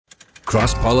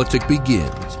CrossPolitic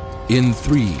begins in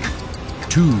 3,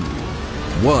 2,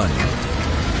 1.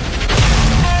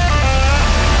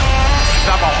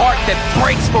 Have a heart that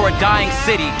breaks for a dying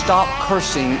city. Stop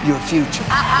cursing your future.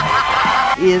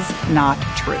 Is not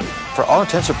true. For all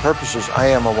intents and purposes, I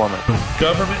am a woman. No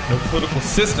government, no political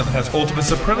system has ultimate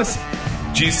supremacy.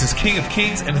 Jesus is King of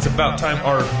Kings, and it's about time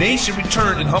our nation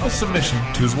returned in humble submission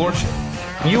to his lordship.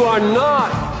 You are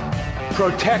not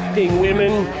protecting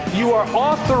women. You are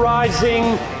authorizing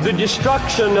the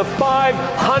destruction of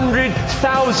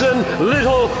 500,000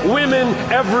 little women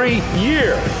every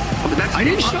year. I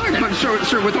didn't start it. But,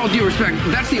 sir, with all due respect,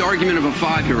 that's the argument of a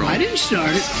 5-year-old. I didn't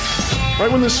start it.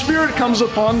 Right, when the Spirit comes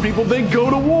upon people, they go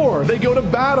to war. They go to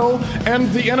battle,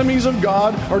 and the enemies of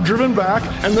God are driven back,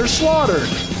 and they're slaughtered.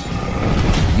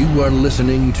 You are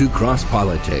listening to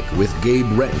CrossPolitic with Gabe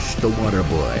Resch, the water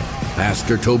boy,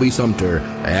 Pastor Toby Sumter,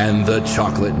 and the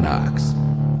Chocolate Knox.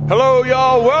 Hello,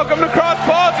 y'all. Welcome to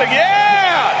CrossPolitic.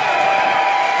 Yeah!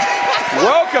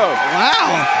 Welcome.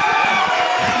 Wow.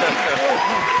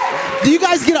 Do you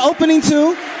guys get an opening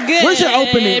too? Good. Where's your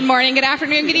opening? Good morning, good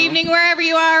afternoon, good evening, wherever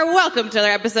you are. Welcome to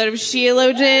another episode of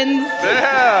Sheologians.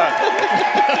 Yeah.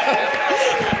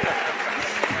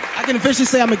 I can officially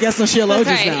say I'm a guest on Sheologians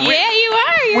now. Yeah, you are.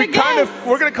 You're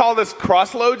We're going to call this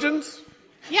CrossLogians?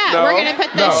 Yeah, No? we're going to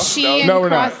put the she in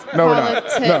CrossPolitic. No, we're not.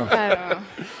 I don't know.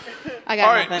 I got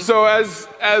All right, nothing. so as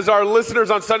our listeners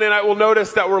on Sunday night will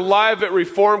notice that we're live at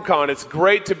ReformCon. It's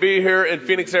great to be here in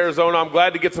Phoenix, Arizona. I'm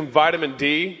glad to get some vitamin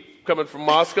D coming from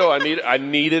Moscow. I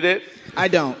needed it. I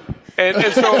don't. And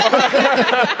so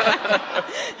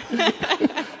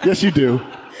Yes, you do.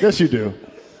 Yes, you do.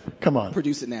 Come on.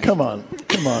 Produce it now. Come on.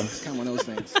 It's kind of one of those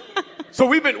things. So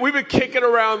we've been kicking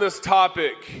around this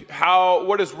topic,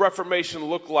 what does Reformation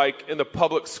look like in the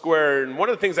public square? And one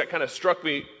of the things that kind of struck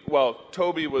me,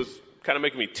 Toby was kind of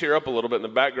making me tear up a little bit in the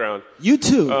background. You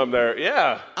too. There,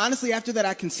 yeah. Honestly, after that,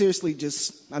 I can seriously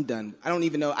I'm done. I don't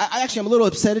even know. I actually am a little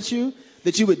upset at you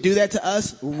that you would do that to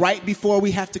us right before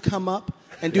we have to come up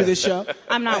and do this show.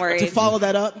 I'm not worried. To follow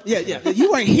that up. Yeah.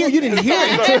 You weren't here. You didn't hear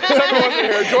it. Trevor wasn't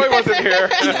here. Joy wasn't here.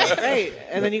 Right.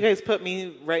 And then you guys put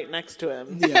me right next to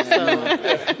him.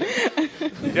 Yeah.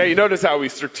 Yeah, you notice how we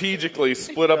strategically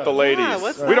split up the ladies.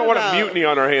 Yeah, we don't want a mutiny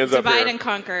on our hands up here. Divide and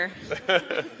conquer.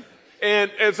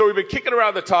 And so we've been kicking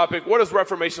around the topic, what does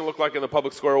Reformation look like in the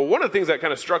public square? Well, one of the things that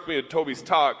kind of struck me in Toby's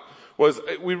talk was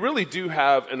we really do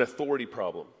have an authority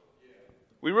problem.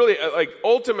 We really,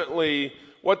 ultimately,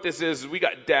 what this is we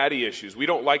got daddy issues. We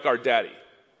don't like our daddy.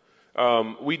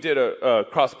 We did a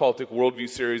CrossPolitic worldview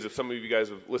series. If some of you guys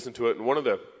have listened to it, and one of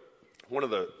the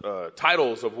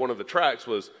titles of one of the tracks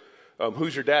was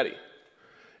 "Who's Your Daddy?"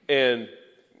 And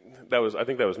I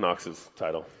think that was Knox's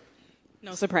title.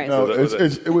 No surprise. No,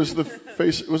 it was the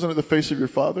face. Wasn't it the face of your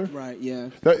father? Right. Yeah.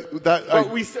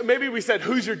 Maybe we said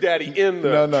 "Who's your daddy?" in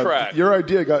the track. Your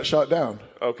idea got shot down.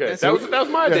 Okay, that was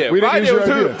my idea. We didn't My use idea your was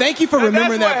idea. who. Thank you for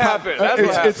remembering That's that. what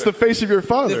happened. It's the face of your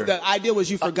father. The idea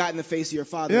was you've forgotten the face of your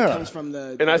father. Yeah. It comes from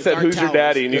the And I said, Dark "Who's your Towers.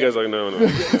 daddy?" And you guys are like, no.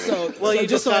 So you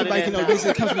just so got everybody it can know, in.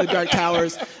 basically it comes from the Dark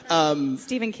Towers.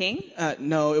 Stephen King?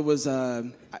 No, it was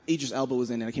Idris Elba was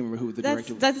in it. I can't remember who the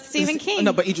director was. That's Stephen King.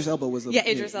 No, but Idris Elba was the... Yeah,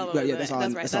 Idris Elba was Yeah, in that's it. all,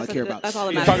 That's right. that's all I care about. That's all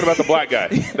that You're matters. talking about the black guy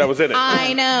that was in it.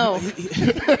 I know.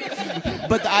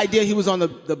 But the idea, he was on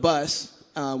the bus,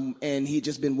 and he'd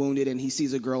just been wounded, and he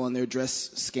sees a girl in there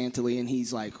dressed scantily, and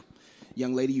he's like,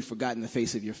 "Young lady, you've forgotten the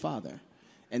face of your father."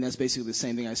 And that's basically the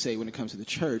same thing I say when it comes to the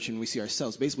church, and we see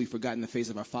ourselves. Basically, we've forgotten the face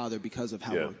of our father because of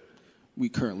how we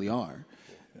currently are.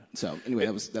 So anyway,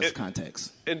 that's the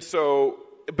context. And so,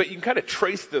 but you can kind of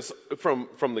trace this from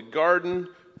the garden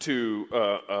to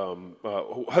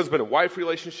husband and wife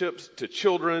relationships, to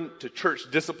children, to church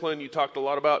discipline. You talked a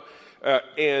lot about,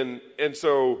 and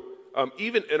so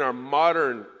even in our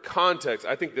modern context,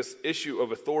 I think this issue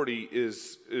of authority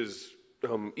is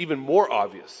even more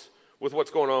obvious with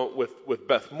what's going on with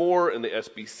Beth Moore and the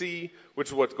SBC, which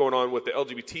is what's going on with the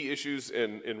LGBT issues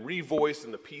and Revoice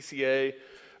and the PCA.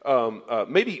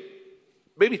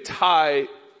 Maybe tie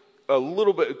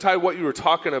what you were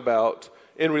talking about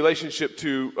in relationship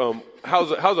to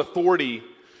how's authority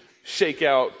shake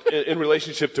out in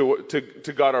relationship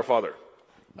to God our Father.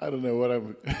 I don't know what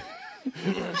I'm.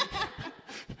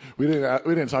 We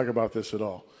didn't talk about this at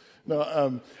all.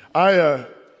 No, no,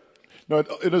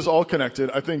 it is all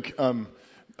connected. I think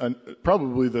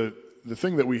probably the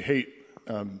thing that we hate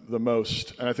the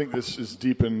most, and I think this is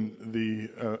deep in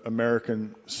the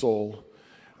American soul,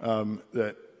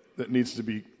 that needs to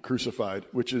be crucified,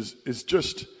 which is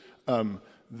just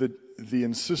the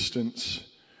insistence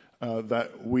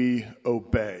that we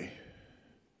obey.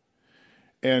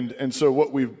 And so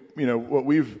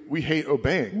we hate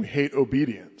obeying. We hate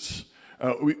obedience.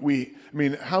 I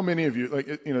mean, how many of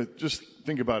you, just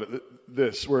think about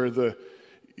it, where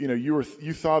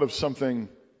you thought of something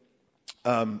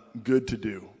good to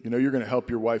do. You're going to help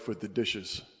your wife with the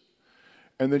dishes.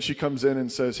 And then she comes in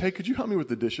and says, hey, could you help me with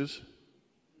the dishes?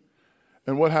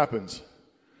 And what happens?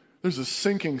 There's a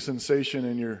sinking sensation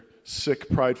in your sick,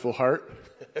 prideful heart.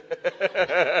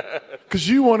 Because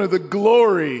you wanted the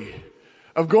glory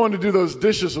of going to do those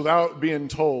dishes without being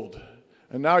told.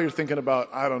 And now you're thinking about,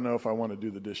 I don't know if I want to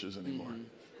do the dishes anymore.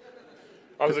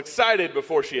 I was excited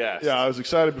before she asked. Yeah, I was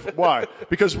excited before. Why?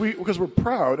 Because we're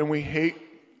proud and we hate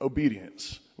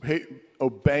obedience. We hate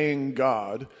obeying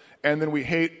God. And then we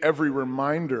hate every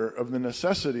reminder of the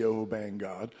necessity of obeying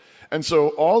God. And so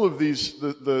all of these,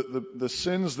 the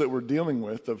sins that we're dealing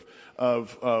with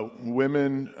of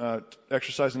women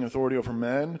exercising authority over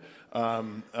men,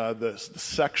 the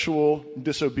sexual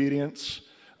disobedience,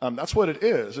 that's what it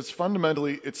is. It's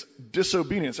fundamentally, it's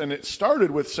disobedience. And it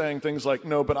started with saying things like,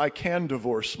 no, but I can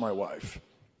divorce my wife.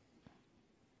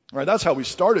 Right? That's how we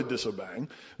started disobeying.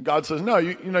 God says, no,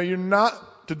 you're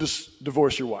not to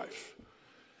divorce your wife.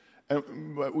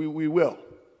 But we will.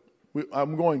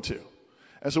 I'm going to.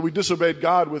 And so we disobeyed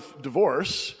God with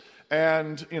divorce,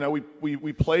 and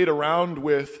we played around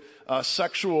with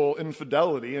sexual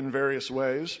infidelity in various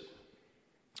ways,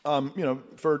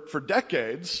 for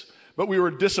decades. But we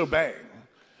were disobeying,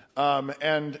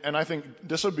 and I think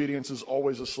disobedience is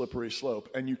always a slippery slope.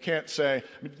 And you can't say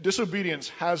disobedience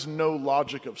has no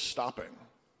logic of stopping.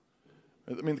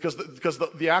 I mean, because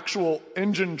the actual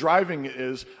engine driving it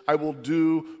is, I will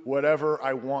do whatever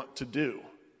I want to do.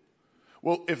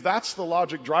 Well, if that's the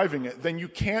logic driving it, then you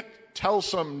can't tell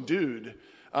some dude,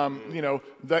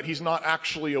 that he's not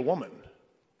actually a woman.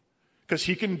 Because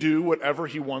he can do whatever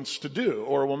he wants to do,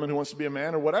 or a woman who wants to be a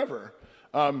man, or whatever.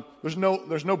 There's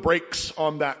no brakes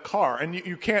on that car, and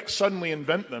you can't suddenly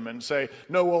invent them and say,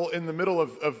 no, well, in the middle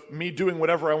of me doing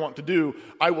whatever I want to do,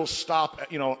 I will stop.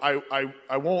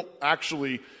 I won't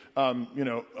actually,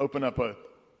 open up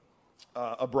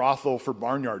a brothel for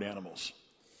barnyard animals.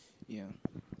 Yeah.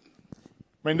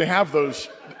 I mean, they have those.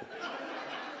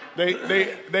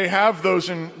 They have those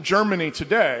in Germany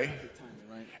today.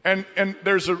 And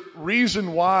there's a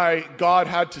reason why God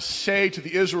had to say to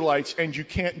the Israelites, and you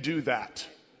can't do that.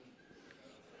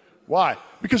 Why?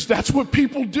 Because that's what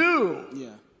people do. Yeah.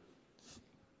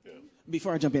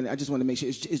 Before I jump in, I just want to make sure,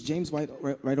 is James White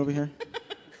right over here?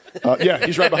 Yeah,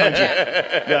 he's right behind you.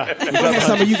 Yeah. Go ahead,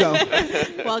 Summer, you go.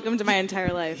 Welcome to my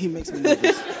entire life. He makes me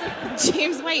nervous.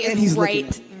 James White is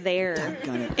right there.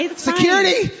 It's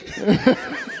security.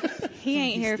 He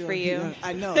ain't here for you.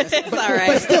 I know. It's all right.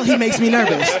 But still, he makes me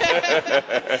nervous.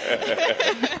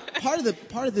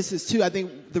 Part of this is too, I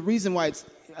think the reason why it's,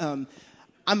 I'm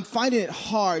finding it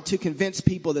hard to convince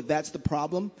people that that's the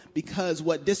problem, because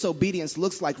what disobedience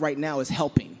looks like right now is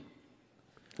helping.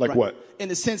 Like right? What? In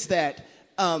the sense that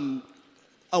a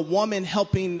woman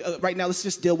helping, right now let's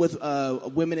just deal with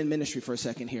women in ministry for a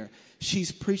second here.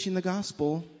 She's preaching the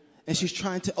gospel. And she's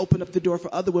trying to open up the door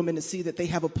for other women to see that they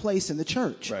have a place in the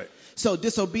church. Right. So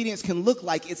disobedience can look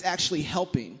like it's actually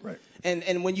helping. Right.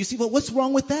 And when you see, well, what's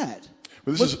wrong with that?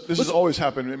 But this has always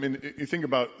happened. I mean, you think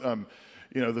about,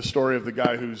 the story of the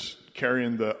guy who's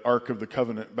carrying the Ark of the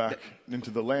Covenant back into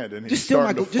the land, and he's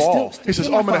starting to fall. He says,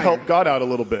 I'm going to help God out a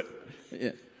little bit. Yeah.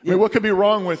 I mean, what could be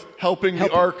wrong with helping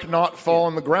the Ark not fall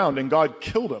on the ground? And God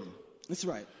killed him. That's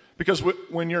right. Because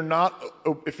when you're not,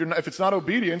 if it's not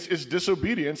obedience, it's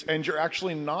disobedience, and you're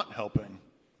actually not helping.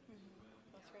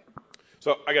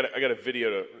 So I got a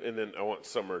video, and then I want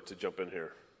Summer to jump in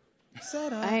here.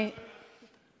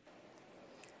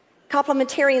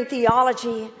 Complementarian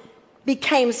theology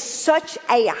became such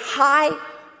a high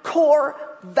core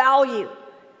value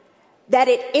that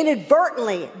it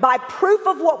inadvertently, by proof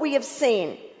of what we have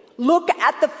seen, look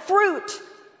at the fruit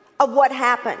of what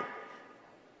happened,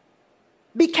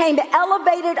 became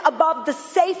elevated above the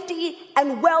safety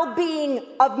and well-being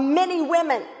of many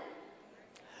women.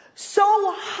 So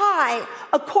high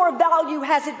a core value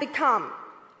has it become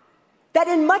that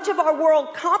in much of our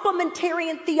world,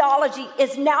 complementarian theology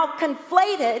is now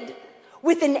conflated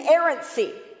with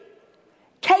inerrancy.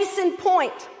 Case in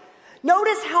point,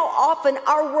 notice how often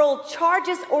our world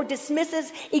charges or dismisses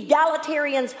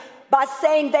egalitarians by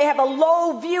saying they have a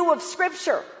low view of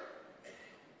Scripture.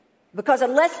 Because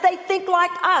unless they think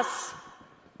like us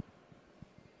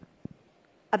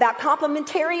about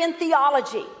complementarian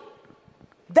theology,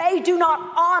 they do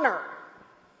not honor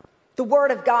the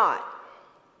Word of God.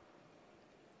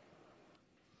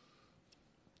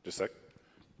 Just a sec.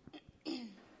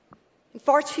 In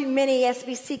far too many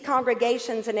SBC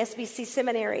congregations and SBC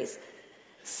seminaries,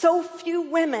 so few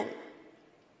women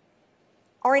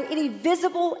are in any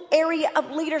visible area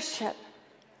of leadership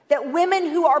that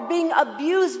women who are being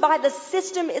abused by the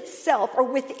system itself or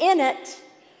within it,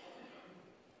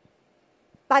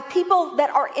 by people that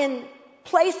are in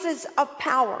places of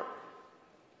power,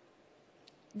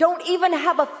 don't even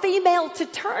have a female to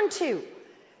turn to.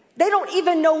 They don't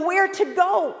even know where to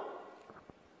go.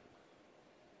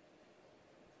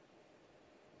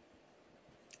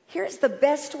 Here's the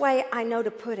best way I know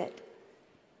to put it.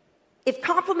 If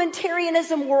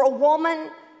complementarianism were a woman,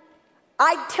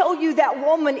 I'd tell you that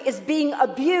woman is being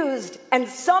abused and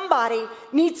somebody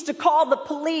needs to call the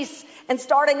police and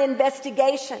start an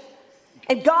investigation.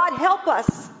 And God help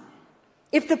us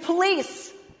if the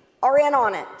police are in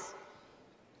on it.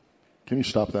 Can you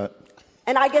stop that?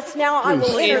 And I guess now I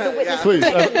will enter the witness. Please,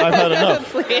 I've had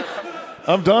enough. Please.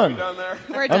 I'm done.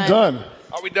 We're done. I'm done.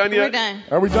 Are we done yet? We're done.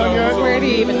 Are we done yet? Where do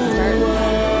you even start?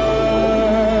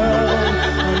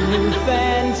 A new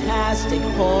fantastic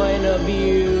point of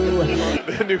view.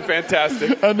 A new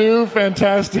fantastic. A new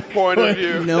fantastic point of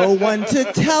view. No one to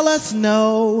tell us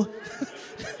no.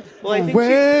 Well, I think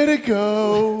where to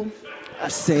go? I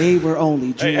say we're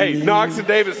only dreaming. Hey, Knox and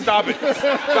Davis, stop it.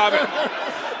 Stop it.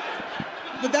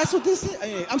 But that's what this is.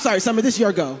 Hey, I'm sorry, Summer, this is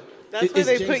your go. That's why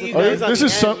they put you Okay, guys on this the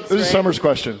is ends, this is right? Summer's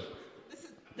question.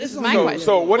 This is my question.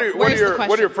 So what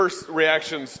are your first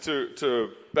reactions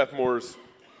to Beth Moore's?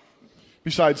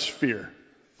 Besides fear.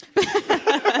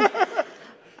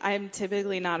 I'm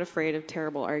typically not afraid of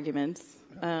terrible arguments.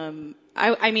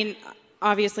 I mean,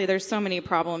 obviously there's so many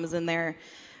problems in there.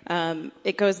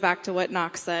 It goes back to what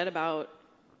Knox said about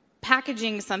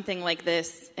packaging something like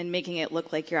this and making it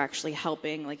look like you're actually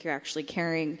helping, like you're actually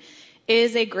caring,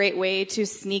 is a great way to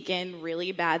sneak in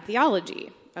really bad theology.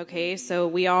 Okay, so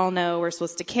we all know we're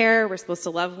supposed to care, we're supposed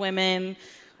to love women.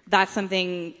 That's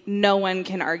something no one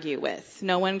can argue with.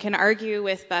 No one can argue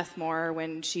with Beth Moore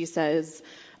when she says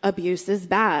abuse is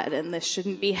bad and this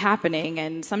shouldn't be happening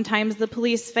and sometimes the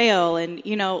police fail and,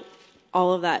 you know,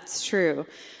 all of that's true.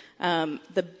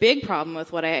 The big problem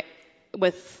with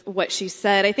what she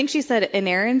said, I think she said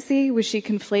inerrancy. Was she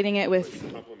conflating it with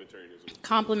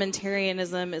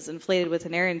complementarianism is inflated with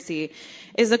inerrancy,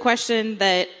 is a question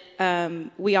that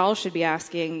we all should be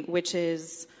asking, which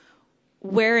is,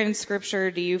 where in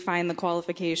Scripture do you find the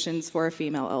qualifications for a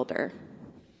female elder?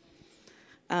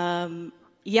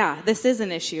 Yeah, this is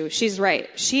an issue. She's right.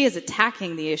 She is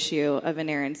attacking the issue of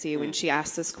inerrancy when she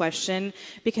asks this question,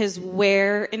 because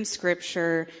where in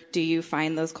Scripture do you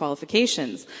find those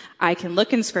qualifications? I can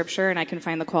look in Scripture and I can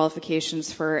find the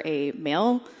qualifications for a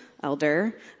male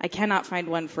elder. I cannot find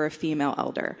one for a female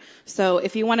elder. So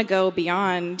if you want to go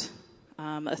beyond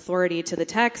authority to the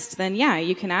text, then yeah,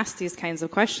 you can ask these kinds of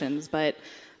questions, but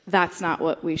that's not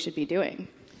what we should be doing.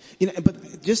 You know,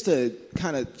 but just to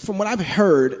kind of, from what I've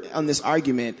heard on this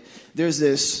argument, there's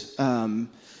this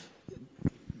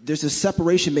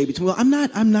separation maybe between, well,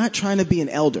 I'm not trying to be an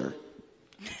elder.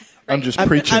 I'm just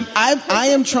preaching. I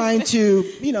am trying to,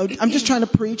 you know, I'm just trying to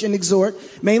preach and exhort,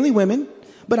 mainly women,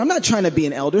 but I'm not trying to be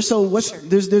an elder. So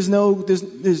there's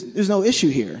no issue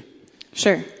here.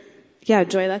 Sure. Yeah,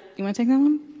 Joy, you want to take that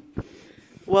one?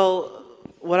 Well,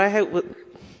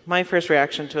 my first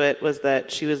reaction to it was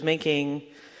that she was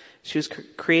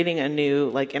creating a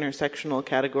new intersectional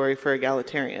category for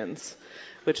egalitarians,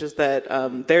 which is that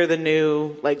they're the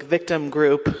new victim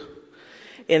group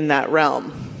in that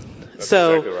realm. That's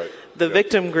so exactly right. The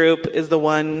victim group is the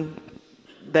one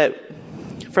that,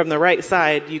 from the right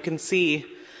side, you can see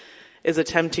is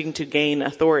attempting to gain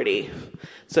authority.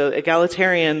 So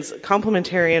egalitarians,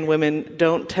 complementarian women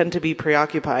don't tend to be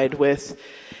preoccupied with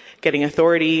getting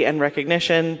authority and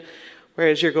recognition,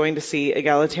 whereas you're going to see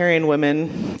egalitarian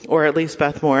women, or at least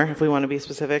Beth Moore, if we want to be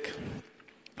specific.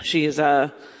 She's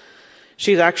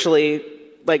actually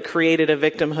created a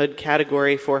victimhood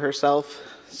category for herself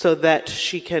so that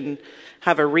she can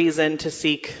have a reason to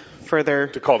seek further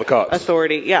to call the cops.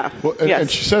 Authority. Yeah. Well, and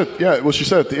she said, she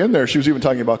said at the end there, she was even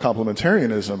talking about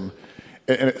complementarianism.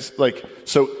 And it's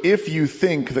so if you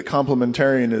think that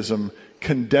complementarianism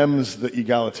condemns the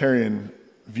egalitarian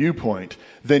viewpoint,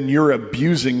 then you're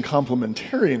abusing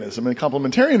complementarianism. And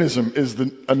complementarianism is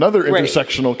another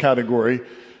intersectional category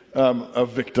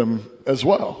of victim as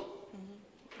well.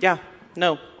 Yeah,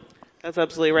 no, that's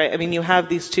absolutely right. I mean, you have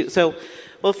these two. So,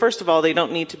 well, first of all, they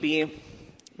don't need to be,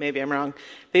 maybe I'm wrong,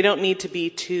 they don't need to be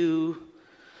too,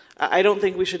 I don't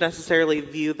think we should necessarily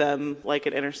view them like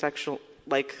an intersectional,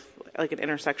 like an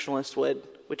intersectionalist would,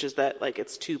 which is that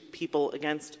it's two people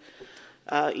against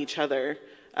each other.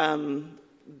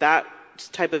 That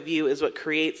type of view is what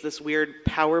creates this weird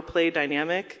power play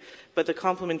dynamic. But the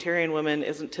complementarian woman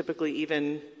isn't typically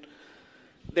even,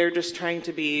 they're just trying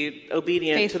to be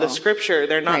obedient Faithful. to the scripture.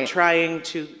 They're not Right. trying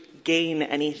to gain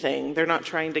anything. They're not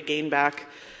trying to gain back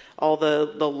all the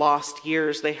lost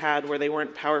years they had where they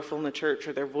weren't powerful in the church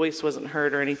or their voice wasn't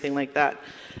heard or anything like that.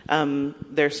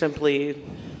 They're simply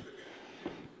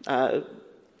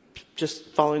just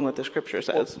following what the scripture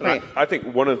says. Right. I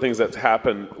think one of the things that's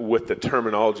happened with the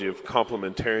terminology of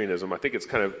complementarianism, I think it's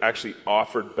kind of actually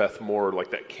offered Beth Moore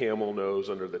like that camel nose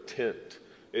under the tent.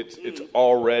 It's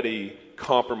already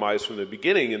compromised from the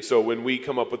beginning. And so when we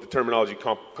come up with the terminology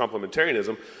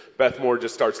complementarianism, Beth Moore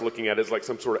just starts looking at it as like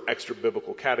some sort of extra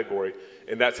biblical category.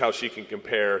 And that's how she can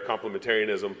compare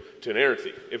complementarianism to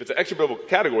inerrancy. If it's an extra biblical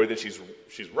category, then she's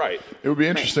right. It would be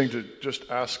interesting to just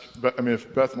ask,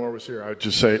 if Beth Moore was here, I would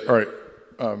just say, all right,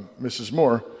 Mrs.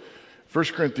 Moore, 1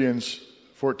 Corinthians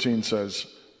 14 says,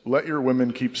 let your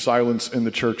women keep silence in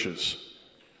the churches.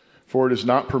 For it is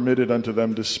not permitted unto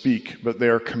them to speak, but they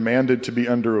are commanded to be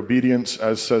under obedience,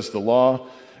 as says the law.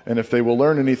 And if they will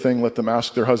learn anything, let them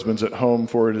ask their husbands at home,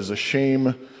 for it is a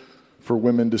shame for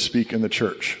women to speak in the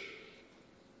church.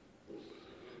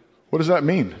 What does that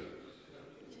mean?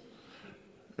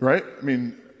 Right? I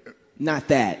mean, not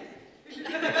that.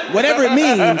 Whatever it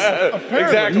means,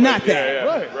 exactly. Not that.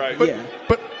 Yeah. Right.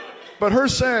 But her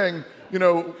saying,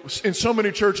 in so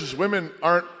many churches, women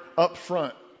aren't up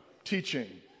front teaching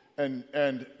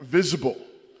and visible.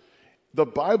 The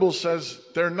Bible says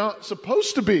they're not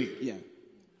supposed to be. Yeah.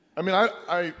 I mean,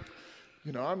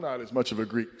 I'm not as much of a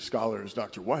Greek scholar as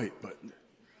Dr. White, but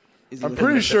I'm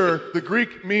pretty sure the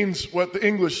Greek means what the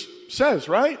English says,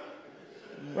 right?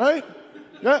 Right?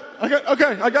 Yeah.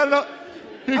 I got it up.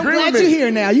 He I'm agreed glad with me. you're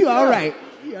here now. You all right?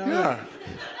 Yeah.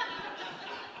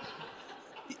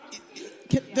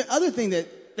 The other thing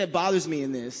that bothers me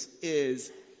in this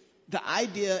is the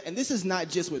idea, and this is not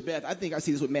just with Beth. I think I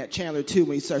see this with Matt Chandler too,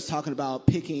 when he starts talking about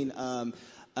picking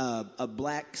a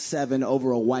black 7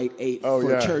 over a white 8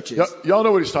 for churches. Y'all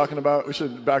know what he's talking about. We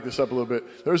should back this up a little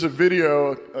bit. There was a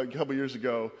video a couple years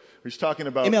ago. He's talking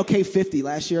about MLK 50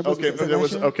 last year. MLK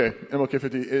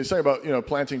 50. He's talking about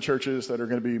planting churches that are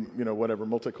going to be whatever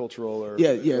multicultural or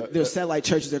There's satellite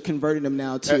churches. They're converting them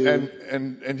now to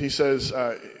and he says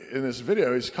in this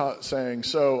video he's saying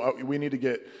we need to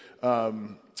get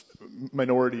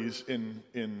minorities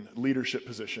in leadership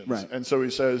positions. Right. And so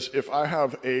he says, if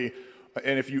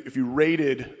you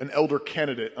rated an elder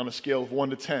candidate on a scale of 1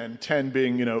 to 10, 10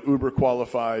 being, uber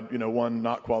qualified, 1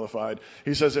 not qualified,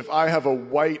 he says, if I have a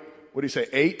white, what do you say,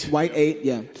 8? White 8,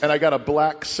 yeah. And I got a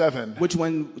black 7. Which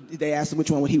one, they asked him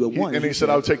which one he would want. And he said,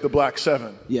 I would take the black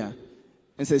 7. Yeah.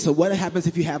 And so what happens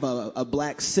if you have a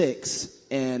black 6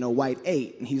 and a white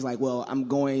 8? And he's like, well, I'm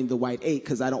going the white 8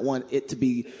 because I don't want it to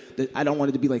be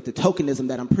like the tokenism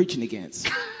that I'm preaching against.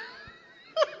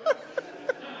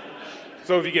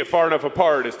 So if you get far enough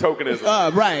apart, it's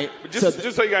tokenism. Right. But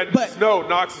just so you guys know,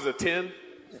 Knox is a 10.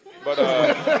 But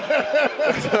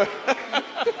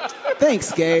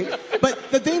thanks, Gabe. But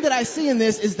the thing that I see in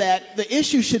this is that the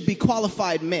issue should be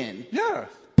qualified men. Yeah.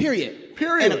 Period.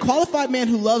 And a qualified man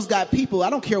who loves God people,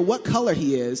 I don't care what color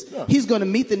he is, he's going to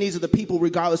meet the needs of the people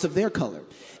regardless of their color.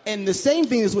 And the same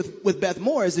thing is with Beth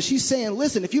Moore, is that she's saying,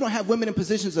 listen, if you don't have women in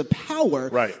positions of power,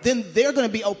 then they're going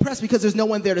to be oppressed because there's no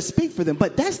one there to speak for them.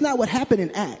 But that's not what happened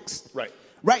in Acts.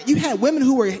 Right? You had women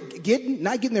who were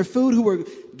not getting their food, who were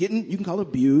getting, you can call it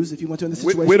abused if you want to in this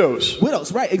situation. Widows,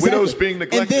 right, exactly. Widows being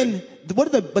neglected. And then,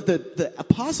 but the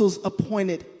apostles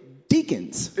appointed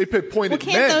deacons. They appointed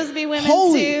can't men. Those be women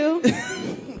Holy.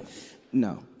 too?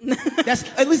 No. That's,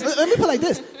 at least, let me put it like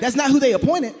this. That's not who they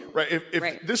appointed. Right.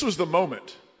 If this was the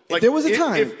moment. Like, there was a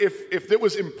time. If it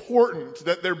was important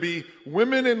that there be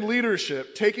women in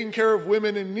leadership taking care of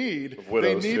women in need,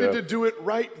 widows, they needed to do it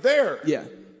right there. Yeah.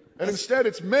 And instead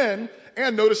it's men.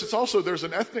 And notice there's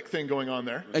an ethnic thing going on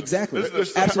there. Exactly. This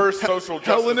is the first social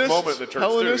justice moment in the church.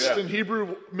 Hellenist and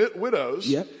Hebrew widows.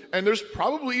 Yep. And there's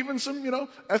probably even some,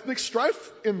 ethnic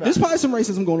strife in that. There's probably some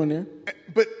racism going on there.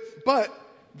 But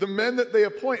the men that they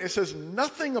appoint, it says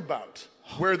nothing about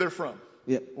where they're from.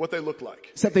 Yep. What they look like.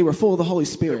 Except they were full of the Holy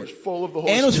Spirit. They were full of the Holy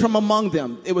Spirit. And it was from among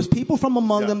them. It was people from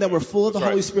among them that were full of the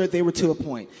Holy Spirit. They were to a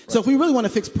point. So if we really want to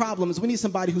fix problems, we need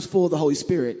somebody who's full of the Holy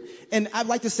Spirit. And I'd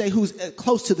like to say who's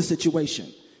close to the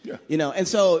situation. Yeah. And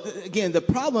so again, the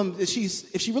problem is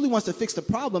if she really wants to fix the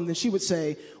problem, then she would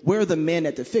say, where are the men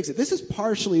that to fix it? This is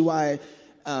partially why,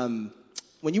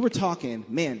 when you were talking,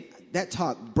 man, that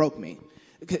talk broke me.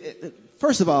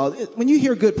 First of all, when you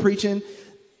hear good preaching,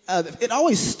 it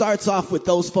always starts off with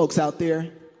those folks out there,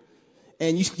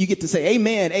 and you get to say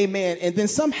amen, amen, and then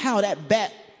somehow that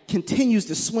bat continues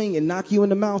to swing and knock you in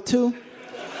the mouth too?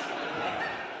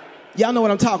 Y'all know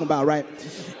what I'm talking about, right?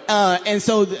 And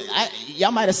so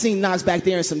y'all might have seen Knox back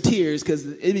there in some tears because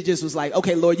it just was like,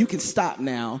 okay, Lord, you can stop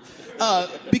now.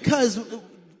 Because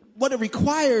what it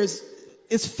requires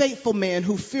is faithful men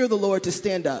who fear the Lord to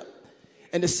stand up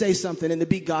and to say something and to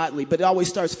be godly, but it always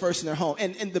starts first in their home.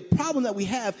 And the problem that we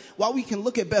have, while we can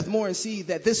look at Beth Moore and see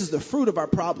that this is the fruit of our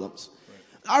problems,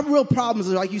 our real problems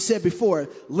are, like you said before,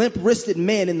 limp-wristed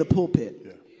men in the pulpit.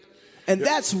 Yeah. And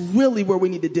that's really where we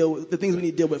need to deal with, the things we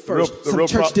need to deal with first, some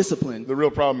church discipline. The real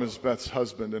problem is Beth's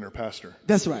husband and her pastor.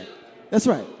 That's right. That's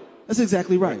right. That's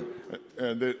exactly right.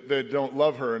 And they don't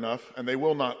love her enough, and they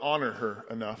will not honor her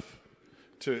enough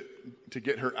to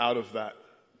get her out of that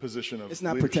position of It's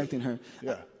not leadership. Protecting her.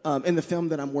 Yeah. In the film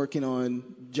that I'm working on,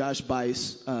 Josh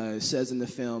Bice says in the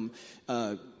film,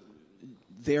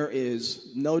 there is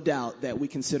no doubt that we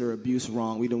consider abuse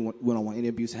wrong. We don't want any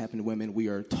abuse to happen to women. We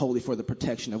are totally for the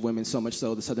protection of women, so much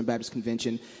so the Southern Baptist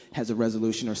Convention has a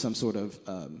resolution or some sort of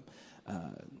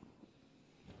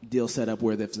deal set up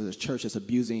where if the church is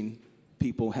abusing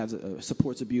people,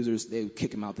 supports abusers, they kick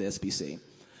them out the SBC.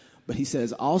 But he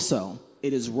says also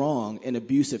it is wrong and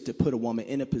abusive to put a woman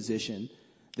in a position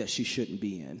that she shouldn't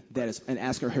be in. That is, and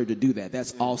ask her to do that.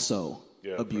 That's also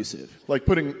abusive. Like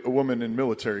putting a woman in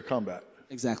military combat.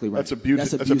 Exactly right.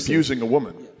 That's abusing a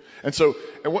woman. Yeah. And so,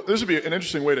 this would be an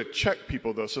interesting way to check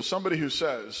people, though. So somebody who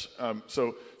says,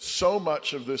 so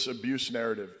much of this abuse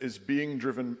narrative is being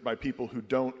driven by people who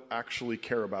don't actually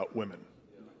care about women.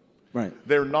 Right.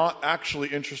 They're not actually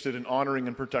interested in honoring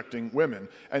and protecting women.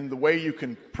 And the way you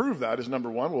can prove that is, number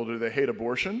one, well, do they hate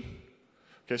abortion?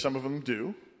 Okay, some of them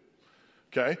do.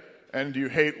 Okay. And do you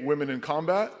hate women in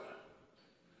combat?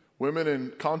 Women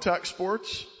in contact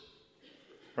sports?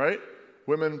 Right?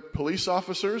 Women police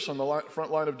officers on the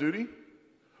front line of duty?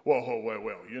 Well,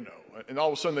 you know. And all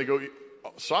of a sudden they go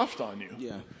soft on you.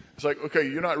 Yeah. It's like, okay,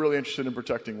 you're not really interested in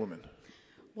protecting women.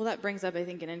 Well, that brings up, I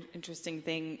think, an interesting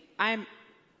thing.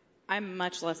 I'm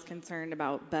much less concerned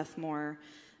about Beth Moore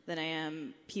than I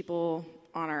am people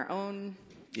on our own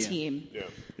team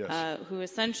who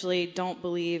essentially don't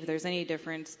believe there's any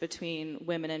difference between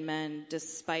women and men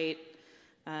despite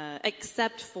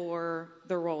except for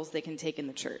the roles they can take in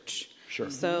the church. Sure.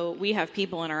 So we have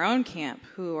people in our own camp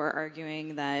who are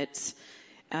arguing that,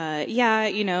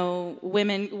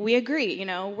 women, we agree,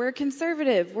 we're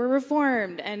conservative, we're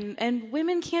reformed, and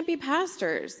women can't be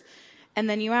pastors. And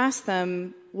then you ask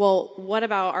them, well, what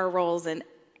about our roles in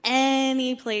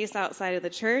any place outside of the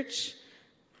church?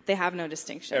 They have no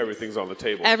distinction. Everything's on the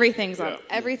table. Everything's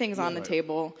on the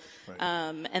table. Right.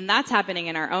 And that's happening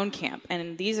in our own camp.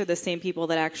 And these are the same people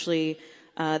that actually,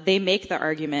 they make the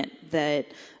argument that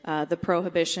the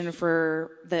prohibition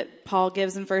that Paul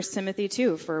gives in 1 Timothy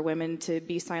 2 for women to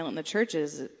be silent in the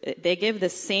churches, they give the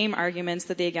same arguments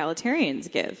that the egalitarians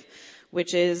give,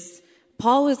 which is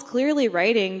Paul is clearly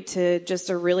writing to just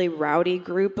a really rowdy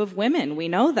group of women. We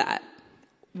know that.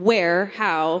 Where,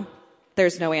 how,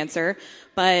 there's no answer.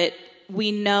 But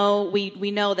we know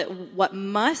that what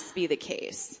must be the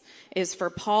case is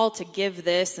for Paul to give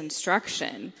this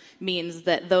instruction means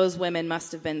that those women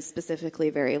must have been specifically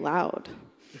very loud.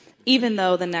 Even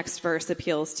though the next verse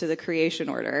appeals to the creation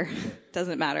order.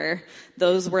 Doesn't matter.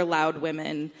 Those were loud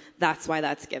women. That's why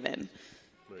that's given.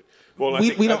 Right. Well,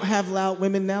 we don't have loud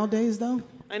women nowadays, though?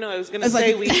 I know. I was going to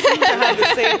say we seem to have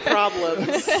the same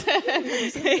problems.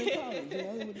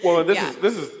 Well, and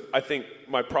this is, I think,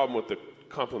 my problem with the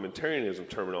complementarianism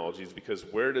terminology is because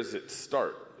where does it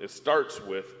start? It starts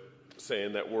with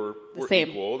saying that we're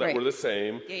equal, that we're the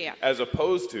same, as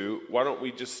opposed to why don't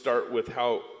we just start with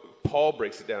how Paul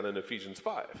breaks it down in Ephesians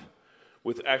 5,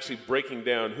 with actually breaking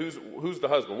down who's the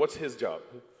husband, what's his job?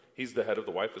 He's the head of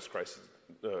the wife as Christ.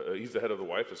 He's the head of the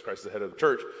wife as Christ is the head of the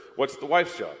church. What's the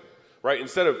wife's job? Right?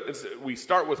 Instead we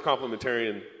start with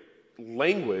complementarian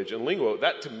language and lingo.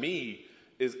 That to me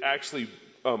is actually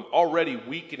already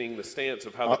weakening the stance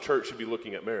of how the church should be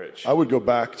looking at marriage. I would go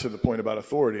back to the point about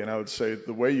authority, and I would say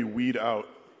the way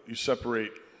you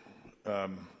separate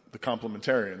the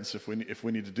complementarians, if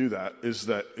we need to do that,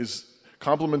 is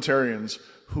complementarians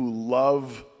who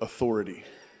love authority.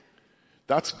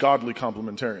 That's godly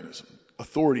complementarianism.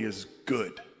 Authority is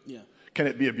good. Yeah. Can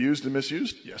it be abused and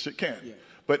misused? Yes, it can. Yeah.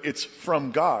 But it's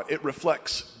from God. It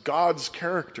reflects God's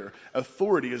character.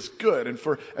 Authority is good. And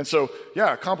so,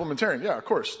 complementarian. Yeah, of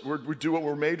course. We do what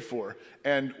we're made for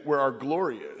and where our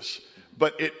glory is.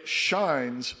 But it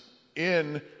shines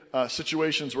in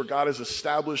situations where God has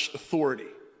established authority.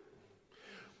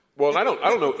 Well, I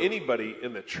don't know anybody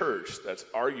in the church that's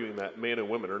arguing that man and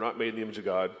women are not made in the image of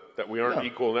God, that we aren't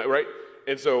equal, right?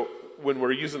 And so when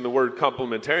we're using the word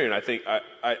complementarian, I think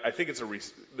it's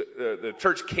the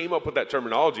church came up with that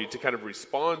terminology to kind of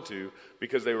respond to,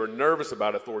 because they were nervous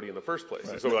about authority in the first place.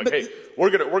 Right. And so we're like, hey,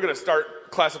 we're gonna start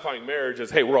classifying marriage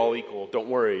as, hey, we're all equal, don't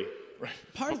worry. Right.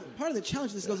 Part of the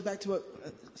challenge, this goes back to what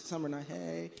Summer and I,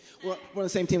 hey, we're on the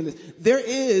same team in this.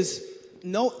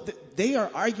 They are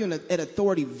arguing at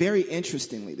authority very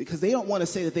interestingly, because they don't want to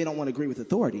say that they don't want to agree with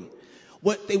authority.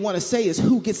 What they want to say is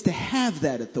who gets to have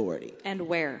that authority. And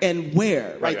where.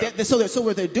 Right? Yeah. So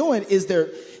what they're doing is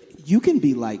you can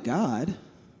be like God.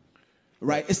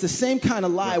 Right? It's the same kind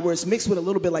of lie where it's mixed with a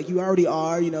little bit like you already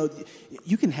are,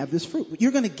 you can have this fruit.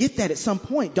 You're going to get that at some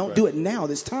point. Don't do it now,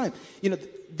 this time.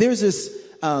 There's this,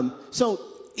 so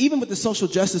even with the social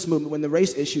justice movement, when the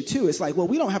race issue too, it's like, well,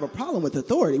 we don't have a problem with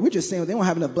authority. We're just saying they don't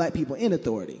have enough black people in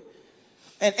authority.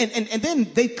 And then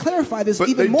they clarify this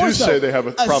even more so. But they do say they have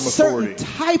a problem with authority. A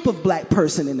certain type of black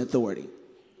person in authority.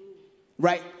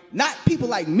 Right? Not people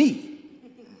like me.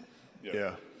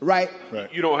 Yeah. Right?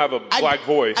 You don't have a black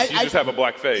voice. You just have a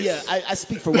black face. Yeah, I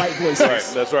speak for white voices. Right,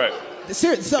 that's right.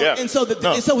 Serious. So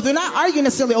they're not arguing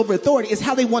necessarily over authority. It's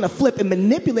how they want to flip and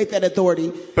manipulate that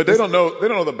authority. But they don't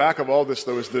know the back of all this,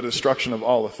 though, is the destruction of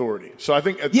all authority. So I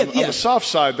think on the soft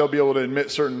side, they'll be able to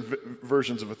admit certain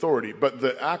versions of authority. But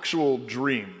the actual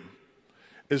dream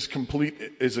is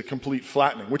a complete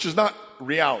flattening, which is not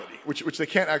reality, which they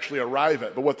can't actually arrive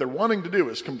at. But what they're wanting to do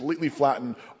is completely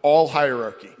flatten all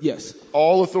hierarchy. Yes.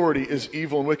 All authority is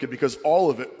evil and wicked, because all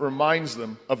of it reminds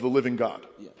them of the living God.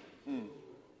 Yeah.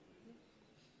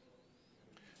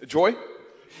 Joy?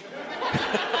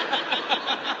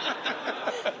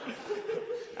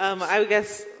 I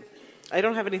guess I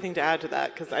don't have anything to add to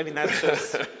that, because that's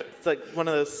just it's like one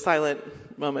of those silent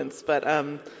moments. But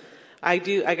I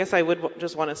guess I would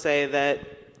just want to say that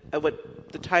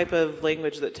what the type of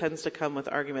language that tends to come with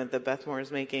argument that Beth Moore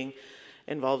is making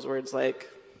involves words like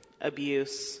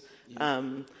abuse,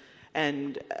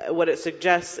 and what it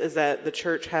suggests is that the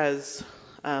church has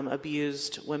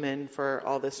abused women for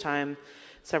all this time.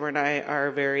 Summer and I are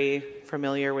very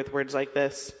familiar with words like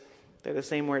this. They're the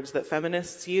same words that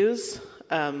feminists use.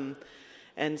 And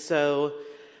so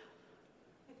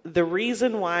the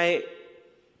reason why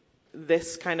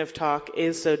this kind of talk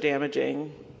is so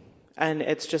damaging, and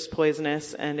it's just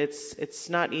poisonous, and it's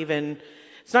not even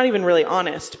really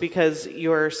honest, because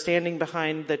you're standing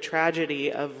behind the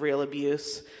tragedy of real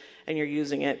abuse, and you're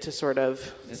using it to sort of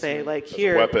say, like,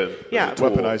 here, weapon,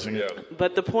 weaponizing it.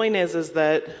 But the point is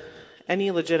that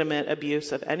any legitimate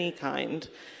abuse of any kind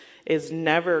is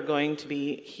never going to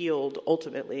be healed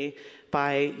ultimately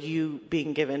by you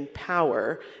being given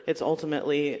power. It's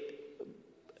ultimately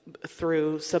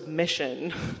through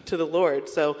submission to the Lord.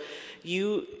 So Can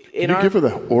you give her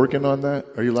the organ on that?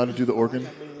 Are you allowed to do the organ?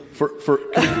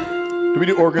 Can we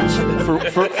do organs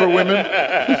for women?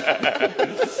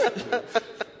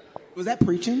 Was that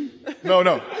preaching? No.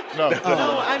 No,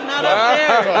 I'm not up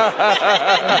there.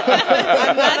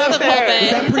 I'm not up there.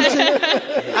 Is that preaching?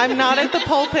 I'm not at the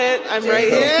pulpit. I'm right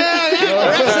here. Yeah.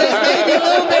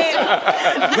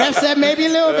 Ref said maybe a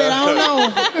little bit. I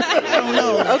don't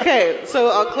know. Okay, so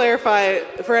I'll clarify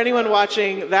for anyone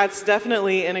watching. That's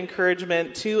definitely an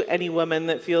encouragement to any woman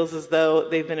that feels as though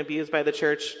they've been abused by the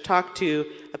church. Talk to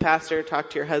a pastor.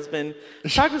 Talk to your husband.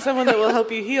 Talk to someone that will help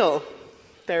you heal.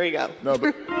 There we go. No,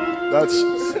 but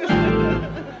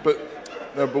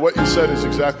but what you said is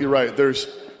exactly right. There's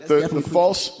the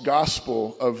false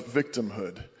gospel of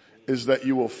victimhood is that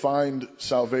you will find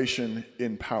salvation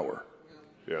in power.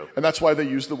 Yeah. And that's why they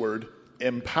use the word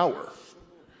empower.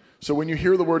 So when you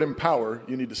hear the word empower,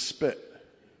 you need to spit.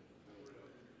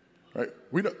 Right?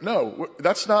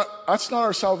 That's not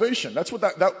our salvation. That's what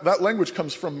that language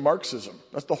comes from, Marxism.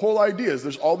 That's the whole idea, is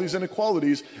there's all these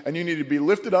inequalities and you need to be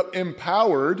lifted up,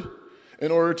 empowered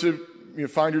in order to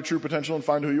find your true potential and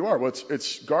find who you are. Well,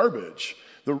 it's garbage.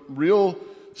 The real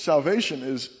salvation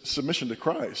is submission to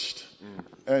Christ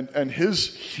and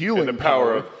his healing and the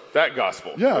power of that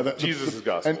gospel. Yeah, Jesus'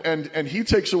 gospel. And he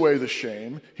takes away the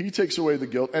shame. He takes away the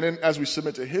guilt. And as we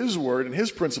submit to his word and his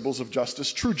principles of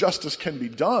justice, true justice can be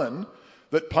done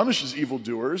that punishes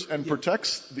evildoers and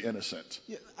protects the innocent.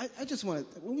 Yeah, I just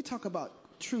want to, when we talk about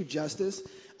true justice,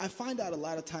 I find out a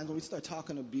lot of times when we start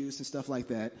talking abuse and stuff like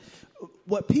that,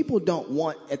 what people don't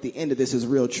want at the end of this is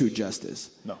real true justice.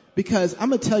 No. Because I'm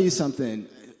going to tell you something.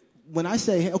 When I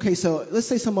say, hey, okay, so let's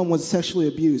say someone was sexually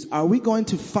abused, are we going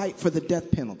to fight for the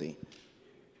death penalty?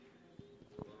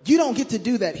 You don't get to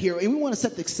do that here, and we want to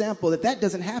set the example that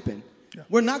doesn't happen. Yeah.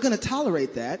 We're not going to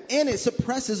tolerate that, and it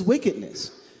suppresses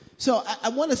wickedness. So I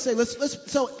want to say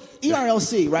so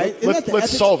ERLC, right?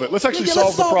 Let's solve it. Let's actually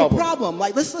solve the problem.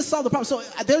 Like let's solve the problem. So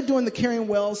they're doing the Caring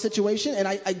Well situation, and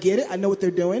I get it. I know what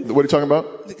they're doing. What are you talking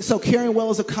about? So Caring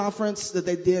Well is a conference that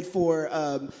they did for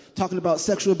talking about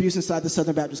sexual abuse inside the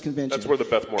Southern Baptist Convention. That's where the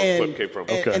Beth Moore clip came from.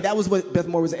 Okay. And that was what Beth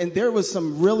Moore was. And there was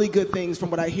some really good things from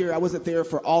what I hear. I wasn't there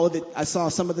for all of it. I saw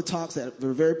some of the talks that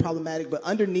were very problematic, but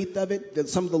underneath of it,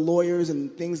 some of the lawyers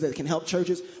and things that can help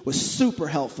churches was super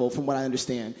helpful from what I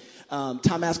understand.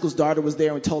 Tom Askell's daughter was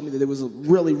there and told me that there was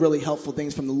really, really helpful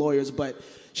things from the lawyers, but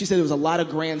she said there was a lot of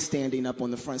grandstanding up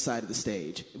on the front side of the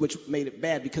stage, which made it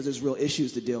bad because there's real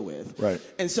issues to deal with. Right.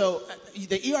 And so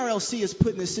the ERLC is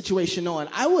putting this situation on.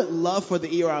 I would love for the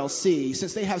ERLC,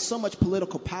 since they have so much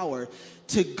political power,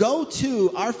 to go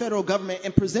to our federal government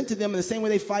and present to them in the same way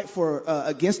they fight for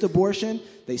against abortion.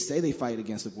 They say they fight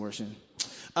against abortion.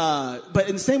 But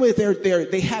in the same way that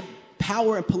they have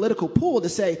power and political pull to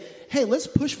say, hey, let's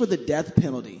push for the death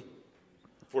penalty.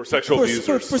 For sexual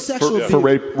abusers. For sexual abuse. For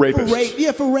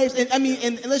rapists. For rapes. And I mean,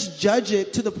 and let's judge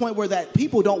it to the point where that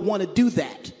people don't want to do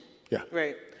that. Yeah.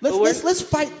 Right. Let's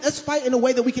fight in a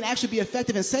way that we can actually be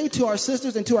effective and say to our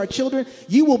sisters and to our children,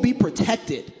 you will be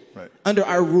protected under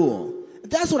our rule.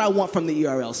 That's what I want from the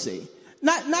ERLC.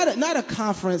 Not a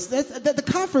conference. The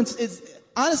conference is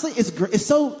honestly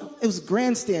it was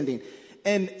grandstanding,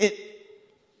 and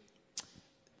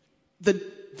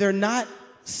they're not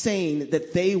saying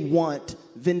that they want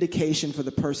vindication for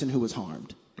the person who was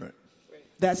harmed. Right.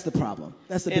 That's the problem.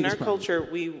 That's the biggest problem. In our culture,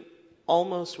 we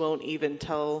almost won't even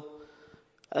tell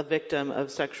a victim of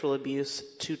sexual abuse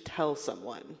to tell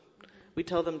someone. We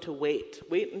tell them to wait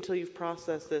until you've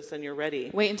processed this and you're ready.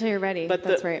 Wait until you're ready. But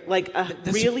that's right. Like a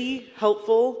really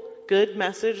helpful, good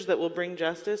message that will bring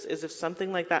justice is if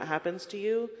something like that happens to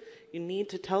you, you need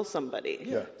to tell somebody.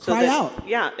 Yeah. So Cry out.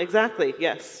 Yeah, exactly.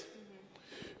 Yes.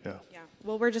 Yeah.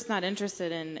 Well, we're just not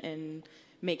interested in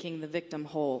making the victim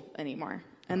whole anymore,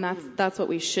 and that's what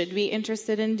we should be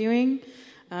interested in doing.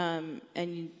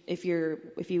 And if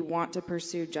you want to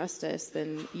pursue justice,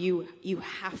 then you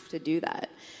have to do that.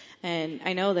 And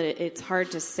I know that it's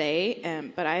hard to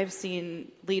say, but I've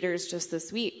seen leaders just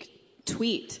this week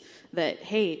tweet that,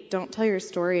 hey, don't tell your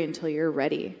story until you're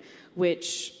ready,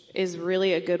 which is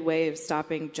really a good way of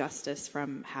stopping justice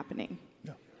from happening.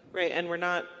 Yeah. Right, and we're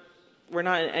not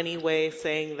in any way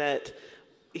saying that,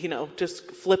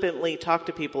 just flippantly talk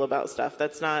to people about stuff.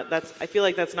 I feel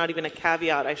like that's not even a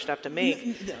caveat I should have to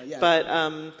make. Yeah.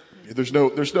 But there's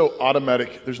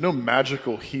no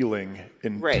magical healing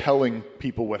in telling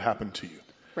people what happened to you.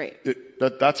 Right.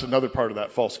 That's another part of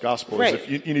that false gospel. Right. Is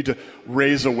if you need to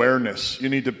raise awareness. You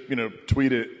need to,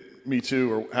 tweet it, Me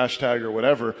Too, or hashtag or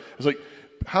whatever. It's like,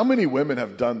 how many women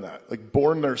have done that? Like,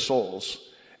 borne their souls,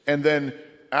 and then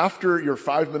after your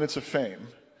 5 minutes of fame,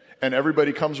 and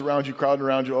everybody comes around you, crowding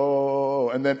around you,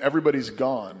 and then everybody's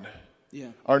gone,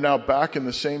 are now back in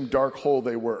the same dark hole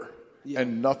they were,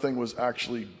 and nothing was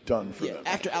actually done for them.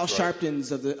 After Al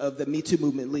Sharptons of the Me Too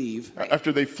movement leave.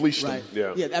 After they fleeced them.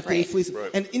 After they fleeced them.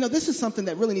 And, this is something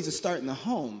that really needs to start in the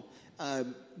home,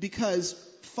 because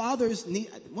fathers need,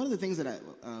 one of the things that I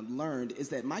learned is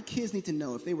that my kids need to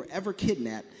know if they were ever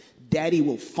kidnapped, daddy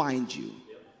will find you.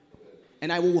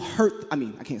 And I will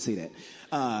I can't say that.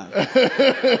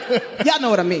 Y'all know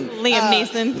what I mean. Liam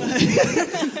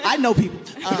Neeson. I know people.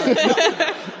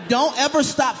 Don't ever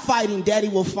stop fighting. Daddy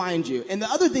will find you. And the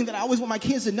other thing that I always want my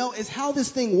kids to know is how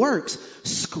this thing works.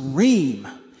 Scream.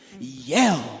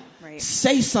 Yell. Right.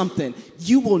 Say something.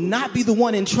 You will not be the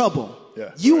one in trouble.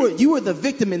 Yeah. You are the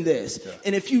victim in this. Yeah.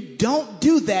 And if you don't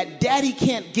do that, daddy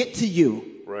can't get to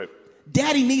you. Right.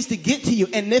 Daddy needs to get to you.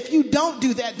 And if you don't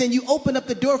do that, then you open up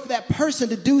the door for that person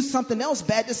to do something else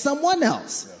bad to someone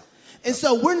else. Yeah. And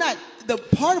so the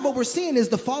part of what we're seeing is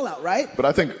the fallout, right? But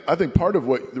I think part of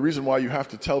the reason why you have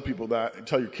to tell people that and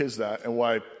tell your kids that, and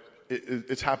why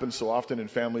it's happened so often in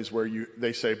families where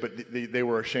they say, but they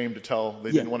were ashamed to tell,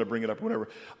 they didn't want to bring it up or whatever.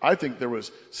 I think there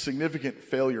was significant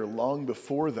failure long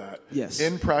before that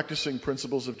in practicing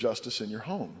principles of justice in your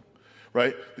home,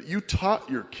 right? That you taught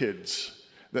your kids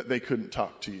that they couldn't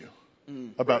talk to you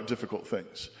about difficult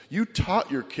things. You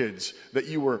taught your kids that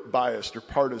you were biased or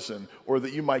partisan, or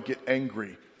that you might get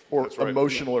angry or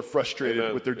emotional or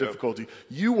frustrated with their difficulty.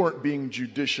 You weren't being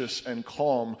judicious and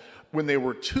calm when they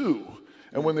were 2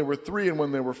 and when they were 3 and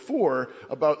when they were 4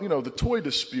 about, the toy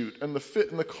dispute and the fit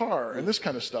in the car and this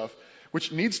kind of stuff,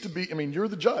 which needs to be, you're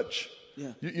the judge.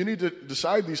 Yeah. You need to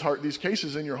decide these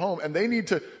cases in your home, and they need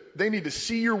to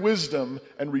see your wisdom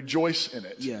and rejoice in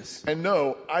it. Yes. And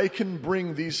know, I can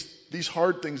bring these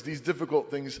hard things, these difficult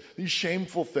things, these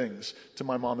shameful things to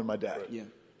my mom and my dad. Yeah.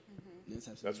 Yes,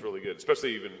 absolutely. That's really good,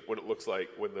 especially even when it looks like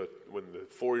when the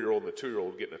 4-year-old and the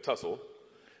 2-year-old get in a tussle,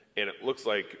 and it looks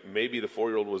like maybe the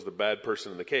 4-year-old was the bad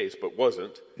person in the case, but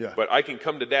wasn't. Yeah. But I can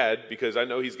come to Dad because I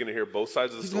know he's going to hear both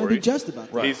sides of the story. He's going to be just about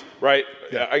that. Right. He's right.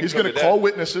 Yeah. He's going to call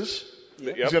witnesses.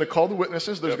 Yep. He's going to call the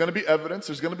witnesses. There's going to be evidence.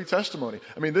 There's going to be testimony.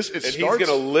 I mean, and he's going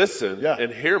to listen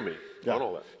and hear me on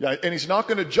all that. Yeah, and he's not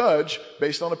going to judge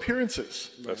based on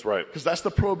appearances. That's right. Because that's the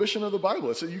prohibition of the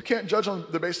Bible. So you can't judge on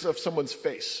the basis of someone's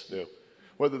face. Yeah.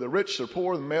 Whether they're rich or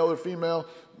poor, male or female,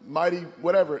 mighty,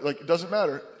 whatever. Like, it doesn't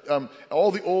matter.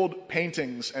 All the old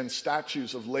paintings and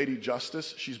statues of Lady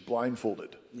Justice, she's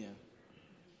blindfolded. Yeah.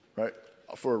 Right?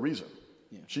 For a reason.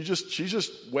 Yeah. She's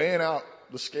just weighing out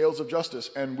the scales of justice,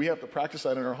 and we have to practice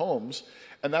that in our homes.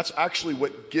 And that's actually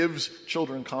what gives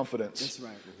children confidence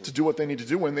to do what they need to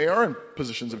do when they are in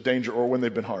positions of danger or when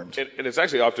they've been harmed. And it's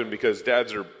actually often because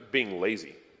dads are being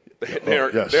lazy. They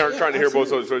aren't trying to hear both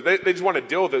sides of the story. They just want to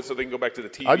deal with it so they can go back to the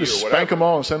TV or whatever. I just spank them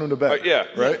all and send them to bed.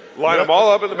 Line them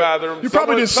all up in the bathroom. You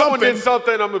probably did something. Someone did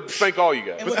something. I'm going to spank all you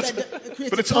guys.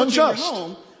 But it's unjust.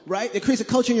 Home, right? It creates a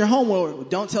culture in your home where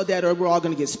don't tell Dad or we're all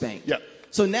going to get spanked. Yeah.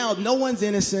 So now no one's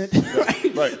innocent,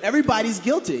 right? Everybody's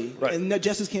guilty, and no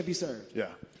justice can't be served. Yeah.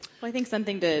 Well, I think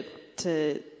something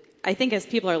I think as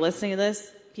people are listening to this,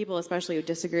 people especially who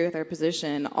disagree with our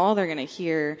position, all they're going to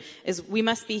hear is we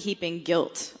must be heaping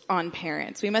guilt on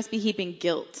parents. We must be heaping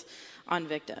guilt on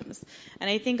victims. And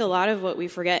I think a lot of what we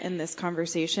forget in this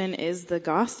conversation is the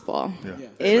gospel. Yeah.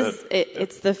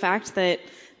 It's the fact that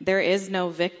there is no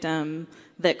victim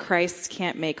that Christ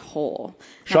can't make whole.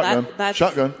 Now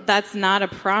Shotgun. That's not a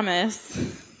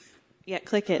promise. Yeah,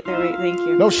 click it. Thank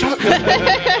you. No, shotgun.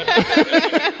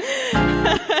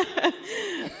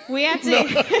 We have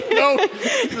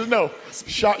to. No.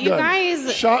 Shotgun. You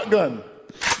guys. Shotgun.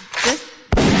 There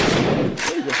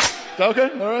you go. Okay,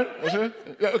 all right.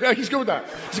 Yeah, okay, he's good with that.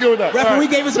 Referee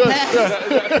gave us a pass.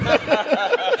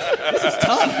 This is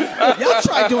tough. Y'all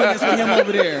try doing this with him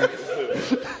over there.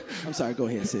 I'm sorry, go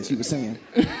ahead, sis. You were saying.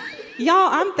 Y'all,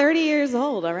 I'm 30 years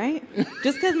old, all right?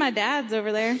 Just because my dad's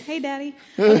over there. Hey, Daddy.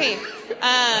 Okay.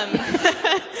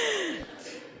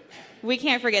 We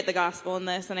can't forget the gospel in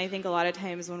this, and I think a lot of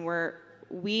times when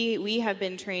we have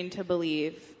been trained to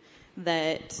believe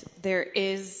that there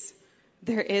is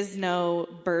no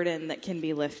burden that can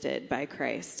be lifted by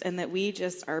Christ, and that we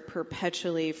just are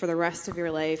perpetually, for the rest of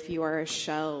your life, you are a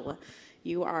shell.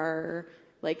 You are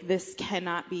like, this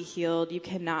cannot be healed. You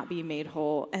cannot be made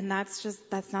whole. And that's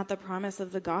not the promise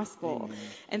of the gospel. Amen.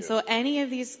 And so any of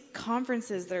these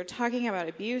conferences that are talking about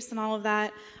abuse and all of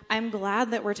that, I'm glad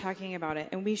that we're talking about it,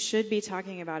 and we should be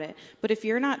talking about it. But if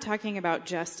you're not talking about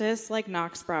justice, like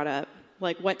Knox brought up,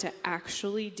 like what to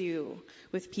actually do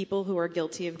with people who are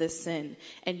guilty of this sin,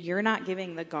 and you're not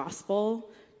giving the gospel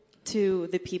to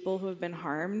the people who have been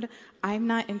harmed, I'm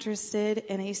not interested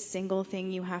in a single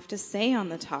thing you have to say on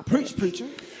the topic. Preacher.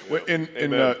 In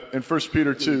 1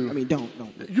 Peter 2. I mean, don't.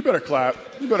 You better clap.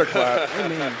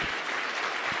 Amen.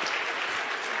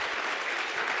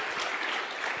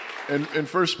 In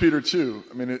 1 Peter 2,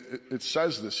 I mean, it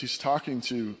says this. He's talking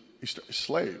to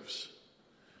slaves.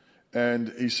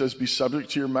 And he says, be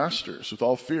subject to your masters with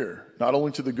all fear, not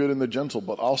only to the good and the gentle,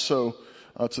 but also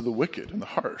to the wicked and the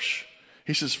harsh.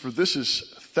 He says, for this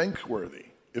is thankworthy,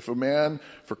 if a man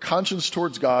for conscience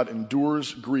towards God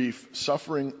endures grief,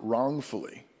 suffering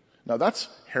wrongfully. Now that's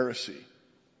heresy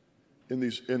in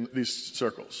these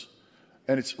circles.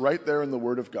 And it's right there in the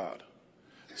Word of God.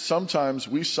 Sometimes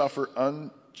we suffer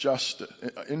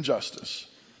injustice,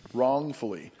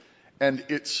 wrongfully, and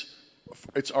it's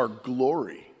our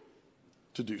glory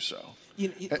to do so.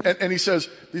 And he says,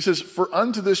 for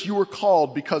unto this you were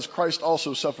called, because Christ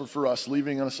also suffered for us,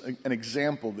 leaving us an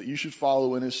example that you should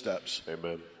follow in his steps.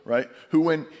 Amen. Right?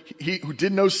 Who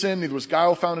did no sin, neither was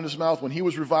guile found in his mouth. When he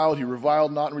was reviled, he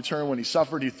reviled not in return. When he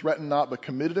suffered, he threatened not, but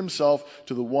committed himself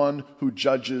to the one who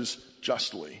judges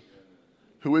justly.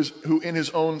 Who in his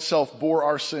own self bore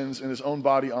our sins in his own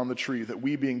body on the tree, that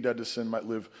we, being dead to sin, might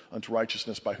live unto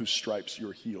righteousness, by whose stripes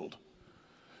you're healed.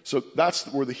 So that's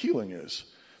where the healing is.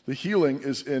 The healing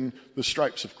is in the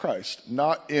stripes of Christ,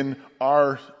 not in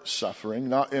our suffering,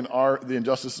 not in the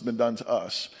injustice that's been done to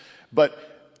us. But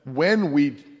when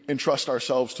we entrust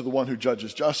ourselves to the one who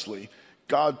judges justly,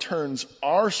 God turns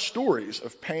our stories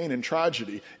of pain and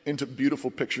tragedy into beautiful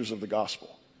pictures of the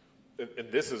gospel.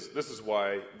 And this is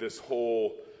why this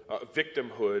whole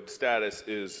victimhood status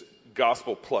is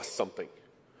gospel plus something.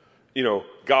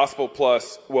 Gospel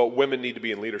plus, women need to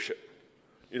be in leadership.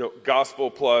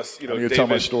 Gospel plus, I need to tell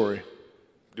my story.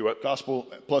 Do what? Gospel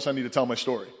plus I need to tell my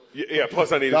story. Yeah,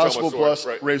 plus I need to tell my story. Gospel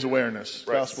plus raise awareness.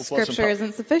 Right. Gospel plus Scripture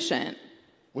isn't sufficient.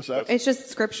 What's that? It's just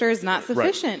Scripture is not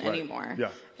sufficient right. anymore. Yeah.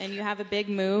 And you have a big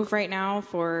move right now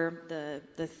for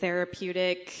the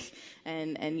therapeutic,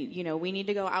 and we need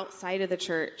to go outside of the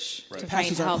church to find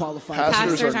Pastors help. aren't qualified.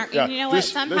 Pastors aren't. Yeah, You know what?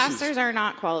 Some this pastors are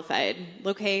not qualified.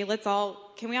 Okay,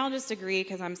 can we all just agree?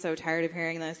 Because I'm so tired of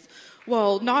hearing this.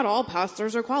 Well, not all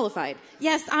pastors are qualified.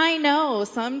 Yes, I know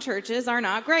some churches are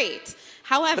not great.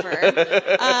 However,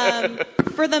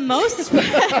 for the most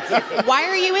part, why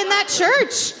are you in that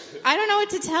church? I don't know what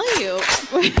to tell you.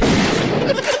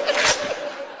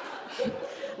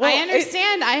 I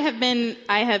understand I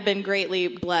have been greatly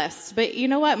blessed, but you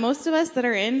know what? Most of us that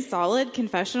are in solid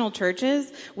confessional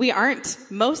churches,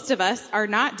 most of us are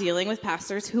not dealing with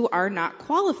pastors who are not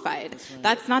qualified.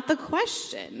 That's not the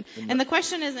question. And the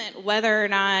question isn't whether or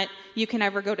not you can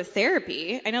ever go to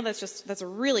therapy. I know that's a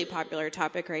really popular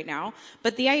topic right now,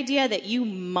 but the idea that you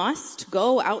must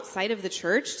go outside of the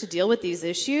church to deal with these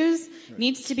issues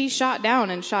needs to be shot down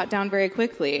very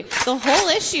quickly. The whole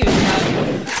issue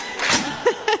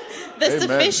the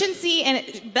sufficiency,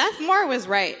 and Beth Moore was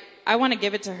right. I want to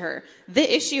give it to her.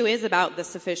 The issue is about the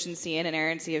sufficiency and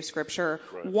inerrancy of Scripture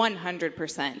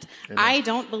 100%. I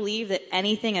don't believe that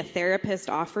anything a therapist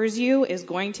offers you is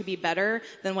going to be better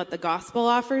than what the gospel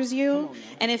offers you.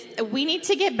 And if we need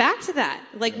to get back to that,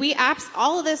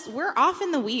 all of this, we're off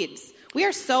in the weeds. We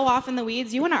are so off in the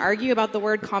weeds. You want to argue about the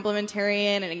word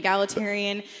complementarian and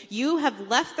egalitarian. You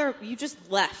just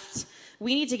left.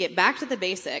 We need to get back to the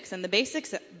basics, and the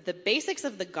basics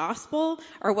of the gospel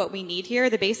are what we need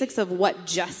here. The basics of what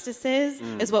justice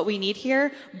is what we need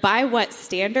here. By what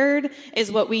standard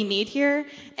is what we need here.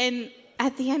 And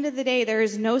at the end of the day, there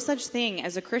is no such thing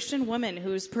as a Christian woman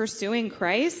who's pursuing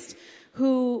Christ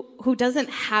who doesn't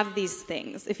have these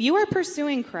things. If you are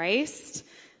pursuing Christ,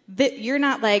 you're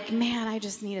not like, man, I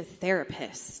just need a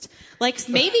therapist.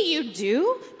 Maybe you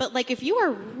do, but if you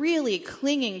are really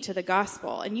clinging to the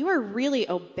gospel and you are really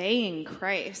obeying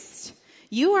Christ,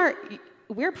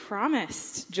 we're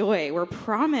promised joy, we're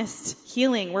promised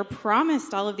healing, we're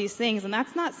promised all of these things, and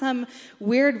that's not some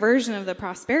weird version of the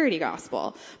prosperity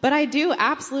gospel. But I do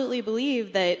absolutely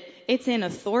believe that it's in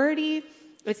authority.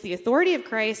 It's the authority of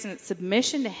Christ and it's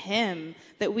submission to Him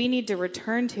that we need to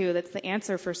return to. That's the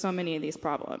answer for so many of these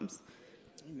problems.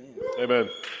 Amen.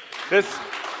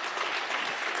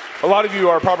 A lot of you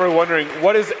are probably wondering,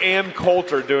 what is Ann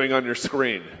Coulter doing on your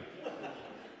screen?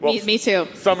 Well, me too.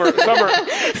 Summer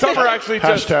actually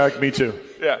just... Hashtag me too.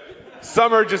 Yeah.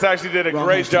 Summer just actually did a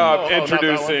great job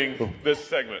introducing this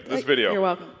segment, this video. You're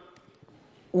welcome.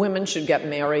 Women should get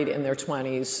married in their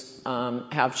 20s,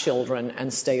 have children,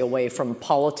 and stay away from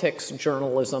politics,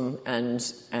 journalism,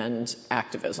 and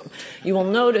activism. You will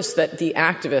notice that the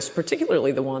activists,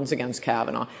 particularly the ones against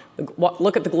Kavanaugh,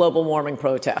 look at the global warming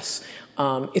protests.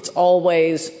 It's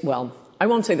always, I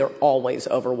won't say they're always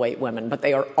overweight women, but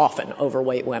they are often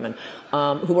overweight women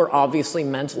who are obviously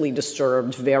mentally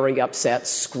disturbed, very upset,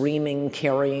 screaming,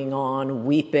 carrying on,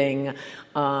 weeping.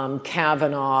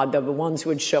 Kavanaugh, the ones who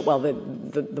would show,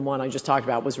 the one I just talked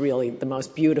about was really the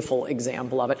most beautiful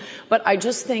example of it. But I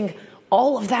just think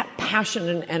all of that passion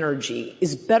and energy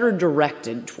is better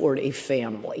directed toward a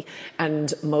family.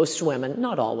 And most women,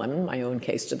 not all women, my own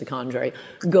case to the contrary,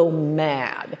 go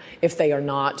mad if they are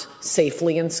not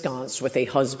safely ensconced with a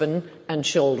husband and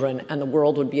children, and the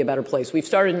world would be a better place. I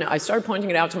started pointing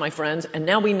it out to my friends, and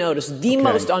now we notice the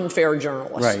most unfair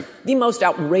journalists, the most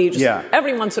outrageous. Yeah.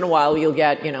 Every once in a while you'll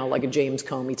get, like a James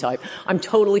Comey type. I'm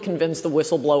totally convinced the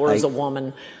whistleblower is a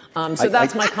woman. So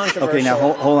that's my controversial. Okay, now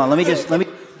hold on. Let me.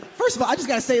 First of all, I just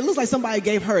got to say, it looks like somebody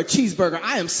gave her a cheeseburger.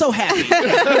 I am so happy.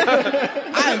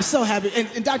 I am so happy.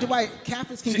 And Dr. White,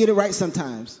 Catholics can get it right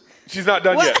sometimes. She's not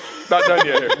done yet. Not done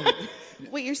yet here.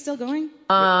 Wait, you're still going?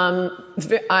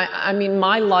 I mean,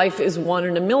 my life is 1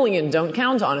 in a million. Don't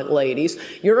count on it, ladies.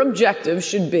 Your objective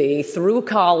should be, through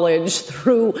college,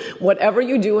 through whatever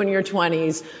you do in your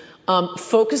 20s,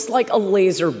 focus like a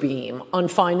laser beam on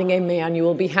finding a man you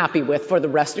will be happy with for the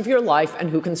rest of your life and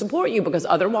who can support you, because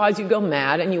otherwise you go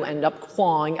mad and you end up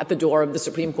clawing at the door of the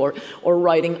Supreme Court or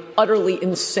writing utterly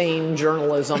insane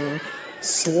journalism,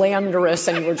 slanderous,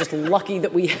 and you're just lucky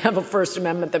that we have a First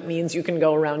Amendment that means you can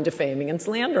go around defaming and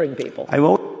slandering people. I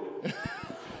won't.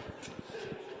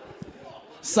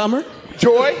 Summer?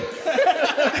 Joy?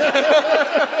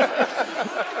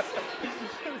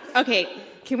 Okay.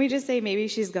 Can we just say maybe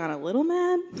she's gone a little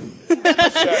mad? Hasn't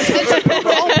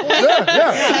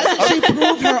she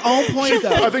proved her own point,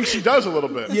 though? I think she does a little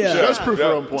bit. Yeah. She does prove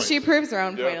her own point. She proves her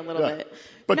own point a little bit.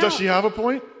 But does she have a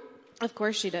point? Of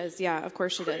course she does. Yeah, of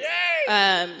course she does. Joy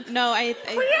and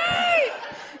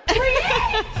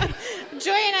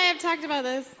I have talked about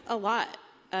this a lot.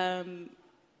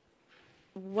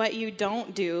 what you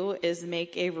don't do is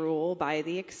make a rule by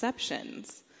the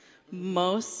exceptions.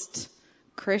 Most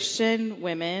Christian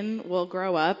women will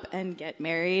grow up and get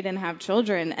married and have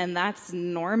children, and that's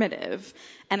normative.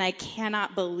 And I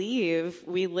cannot believe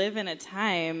we live in a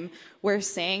time where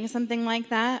saying something like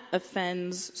that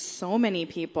offends so many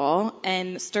people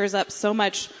and stirs up so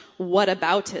much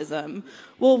whataboutism.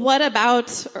 Well, what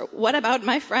about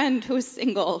my friend who's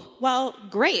single? Well,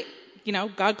 great.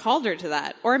 God called her to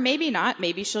that. Or maybe not.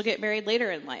 Maybe she'll get married later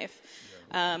in life.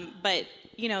 But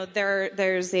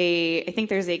I think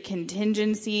there's a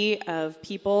contingency of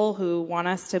people who want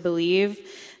us to believe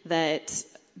that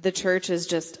the church is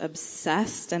just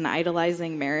obsessed and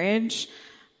idolizing marriage.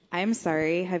 I'm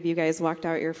sorry, have you guys walked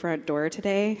out your front door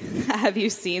today? Have you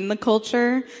seen the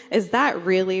culture? Is that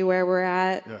really where we're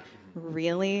at? Yeah.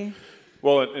 Really?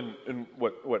 Well, and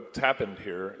what's happened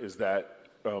here is that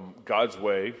God's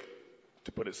way,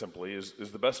 to put it simply, is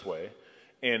the best way.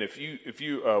 And if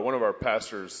you one of our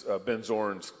pastors, Ben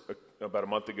Zorns, about a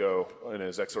month ago in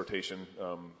his exhortation,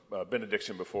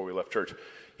 benediction before we left church,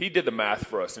 he did the math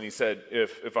for us, and he said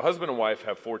if a husband and wife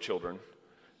have 4 children,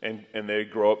 and they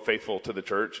grow up faithful to the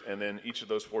church, and then each of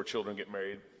those 4 children get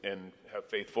married and have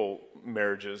faithful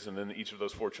marriages, and then each of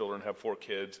those 4 children have 4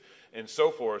 kids, and so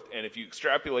forth, and if you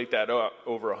extrapolate that up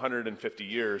over 150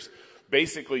 years,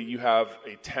 basically, you have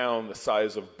a town the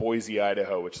size of Boise,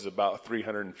 Idaho, which is about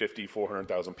 350,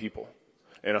 400,000 people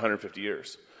in 150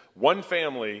 years. One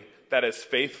family that is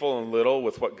faithful and little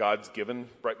with what God's given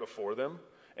right before them,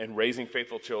 and raising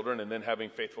faithful children, and then having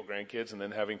faithful grandkids, and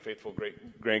then having faithful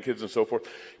great grandkids, and so forth,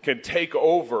 can take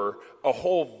over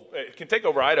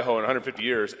Idaho in 150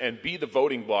 years and be the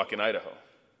voting bloc in Idaho.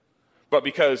 But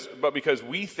because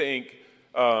we think,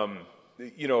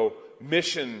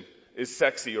 mission is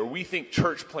sexy, or we think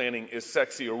church planning is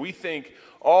sexy, or we think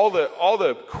all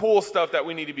the cool stuff that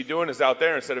we need to be doing is out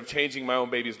there instead of changing my own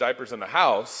baby's diapers in the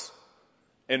house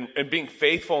and being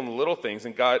faithful in the little things.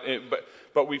 And God,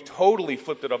 but we've totally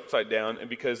flipped it upside down, and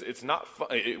because it's not fun,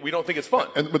 we don't think it's fun.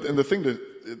 And the thing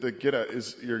to get at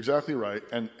is you're exactly right,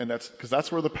 and that's because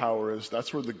that's where the power is,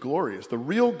 that's where the glory is, the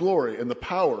real glory and the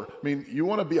power. I mean, you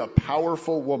want to be a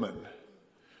powerful woman,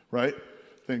 right?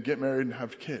 Then get married and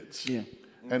have kids. Yeah.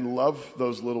 And love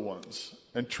those little ones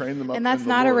and train them up. And that's in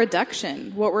the not Lord. a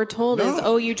reduction. What we're told is,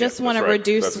 you just want to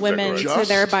reduce women exactly to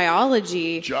their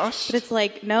biology. But it's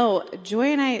like, no,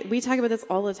 Joy and I, we talk about this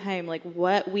all the time. Like,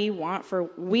 what we want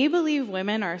we believe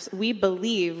women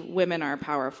are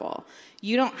powerful.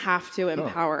 You don't have to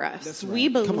empower us. That's right. We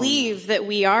believe that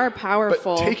we are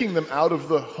powerful. But taking them out of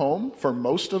the home for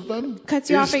most of them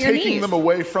cuts you off at your knees. Taking them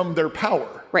away from their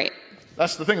power. Right.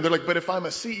 That's the thing. They're like, but if I'm a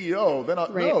CEO, then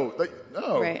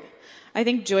no. Right. I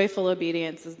think joyful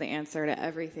obedience is the answer to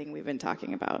everything we've been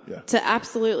talking about. Yeah. To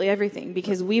absolutely everything,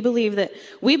 because we believe that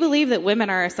women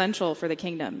are essential for the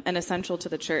kingdom and essential to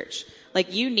the church.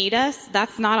 Like, you need us.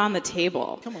 That's not on the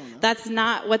table. Come on now. That's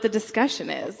not what the discussion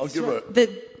is. I'll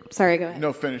give Sorry, go ahead.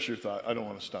 No, finish your thought. I don't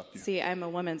want to stop you. See, I'm a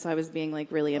woman, so I was being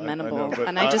like really amenable, I know,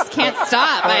 and I just can't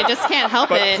stop. I just can't help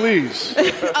but it. Please.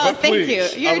 Thank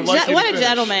you. What a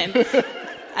gentleman.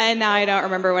 And now I don't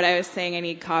remember what I was saying. I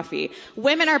need coffee.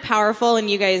 Women are powerful and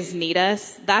you guys need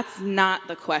us. That's not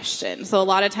the question. So a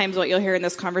lot of times what you'll hear in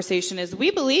this conversation is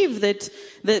we believe that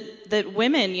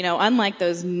women, unlike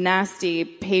those nasty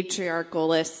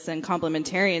patriarchalists and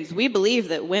complementarians, we believe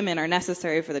that women are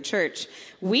necessary for the church.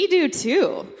 We do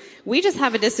too. We just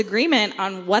have a disagreement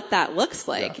on what that looks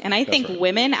like. Yeah, and I think right.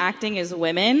 women acting as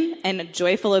women and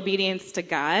joyful obedience to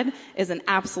God is an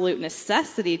absolute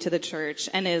necessity to the church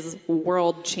and is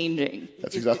world changing.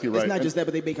 That's exactly right. It's not just that,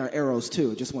 but they make our arrows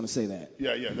too. Just want to say that.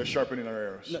 Yeah, they're sharpening our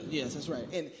arrows. No, yes, that's right.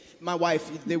 And my wife,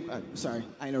 sorry,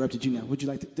 I interrupted you now. Would you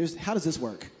like to, how does this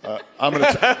work? I'm going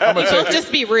to take it.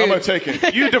 Just be rude. I'm going to take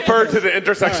it. You defer to the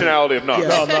intersectionality of Knox. Yeah.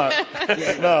 No, I'm not.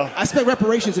 Yeah. No. I expect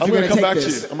reparations if you're going to take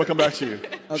this. I'm going to come back to you.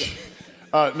 Okay.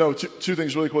 No, two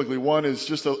things really quickly. One is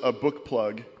just a book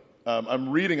plug.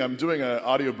 I'm doing an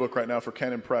audio book right now for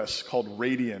Canon Press called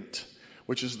Radiant,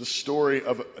 which is the story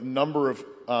of a number of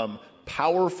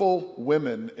powerful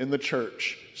women in the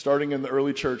church, starting in the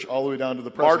early church all the way down to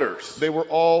the present. Martyrs. They were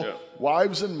all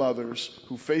wives and mothers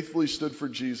who faithfully stood for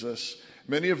Jesus.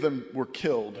 Many of them were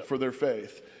killed for their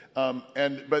faith,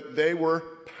 but they were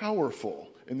powerful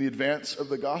in the advance of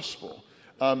the gospel.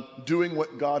 Doing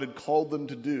what God had called them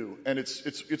to do, and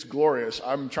it's glorious.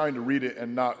 I'm trying to read it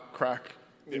and not crack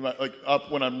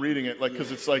up when I'm reading it,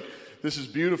 because it's like, this is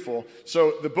beautiful.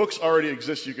 So the books already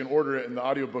exist. You can order it, and the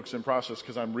audiobook's in process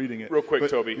because I'm reading it. Real quick,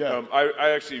 Toby. Yeah.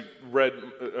 I actually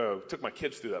took my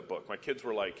kids through that book. My kids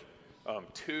were like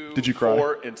 2, Did you cry?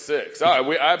 4, and 6.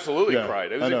 We absolutely Yeah,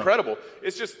 cried. It was incredible.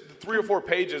 It's just 3 or 4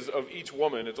 pages of each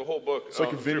woman. It's a whole book. It's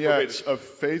like vignettes of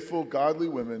faithful, godly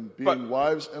women being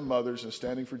wives and mothers and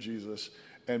standing for Jesus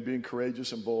and being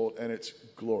courageous and bold, and it's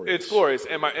glorious. It's glorious,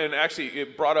 and actually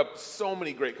it brought up so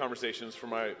many great conversations for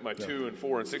my 2 and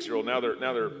 4 and 6-year-old. Now they're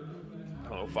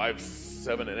I don't know, 5,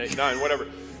 7, and 8, 9, whatever.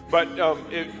 But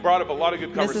it brought up a lot of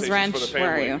good conversations Mrs. Wrench, for the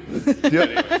family. where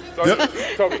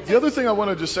are you? The other thing I want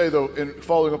to just say, though, in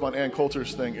following up on Ann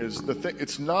Coulter's thing, is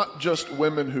it's not just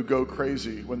women who go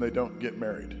crazy when they don't get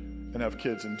married and have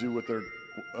kids and do what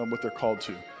they're called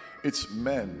to. It's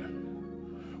men.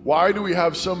 Why do we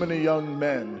have so many young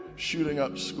men shooting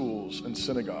up schools and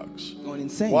synagogues? Going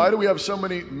insane. Why do we have so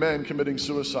many men committing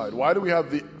suicide? Why do we have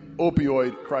the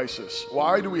opioid crisis?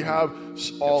 Why do we have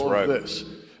all of this?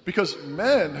 Because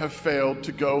men have failed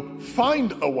to go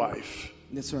find a wife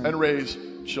and raise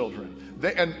children.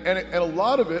 And a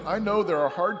lot of it, I know there are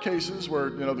hard cases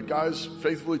where the guy's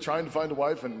faithfully trying to find a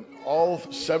wife, and all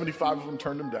 75 of them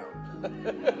turned him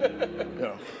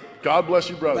down. God bless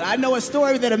you, brother. But I know a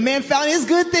story that a man found his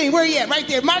good thing. Where he at? Right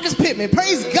there, Marcus Pittman.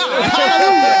 Praise God.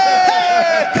 Hallelujah.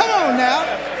 Hey, come on now.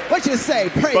 What you say?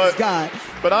 Praise God.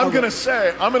 But I'm gonna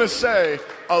say,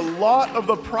 a lot of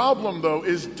the problem though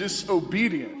is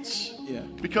disobedience. Yeah.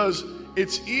 Because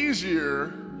it's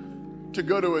easier to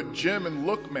go to a gym and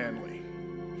look manly.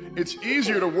 It's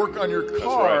easier to work on your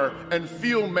car and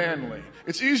feel manly.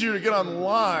 It's easier to get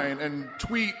online and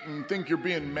tweet and think you're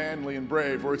being manly and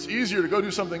brave, or it's easier to go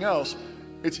do something else.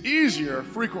 It's easier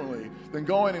frequently than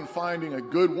going and finding a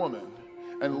good woman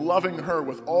and loving her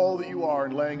with all that you are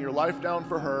and laying your life down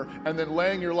for her, and then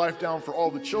laying your life down for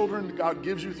all the children that God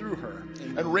gives you through her.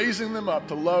 Amen. And raising them up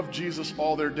to love Jesus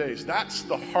all their days. That's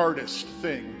the hardest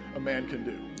thing a man can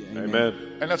do. Yeah,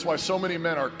 amen. And that's why so many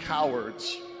men are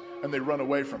cowards and they run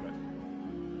away from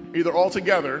it. Either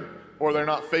altogether, or they're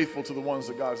not faithful to the ones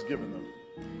that God's given them.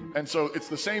 And so it's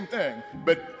the same thing,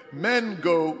 but men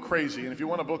go crazy. And if you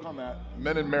want a book on that,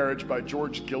 Men in Marriage by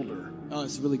George Gilder. Oh,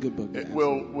 it's a really good book. It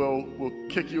will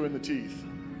kick you in the teeth.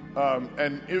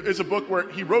 And it's a book where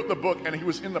he wrote the book and he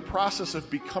was in the process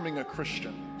of becoming a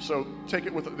Christian. So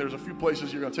there's a few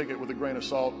places you're going to take it with a grain of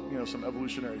salt, some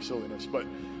evolutionary silliness. But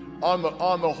on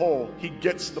the whole, he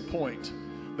gets the point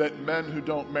that men who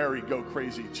don't marry go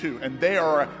crazy too. And they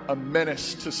are a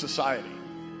menace to society.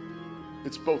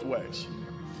 It's both ways.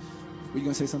 Were you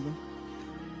going to say something?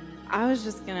 I was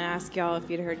just going to ask y'all if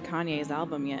you'd heard Kanye's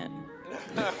album yet.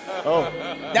 Oh,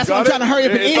 that's why I'm trying to hurry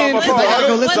up and end. I gotta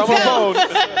go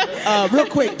listen. Real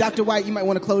quick, Dr. White, you might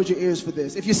want to close your ears for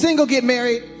this. If you're single, get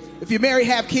married. If you're married,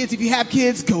 have kids. If you have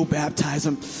kids, go baptize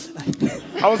them.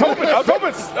 I was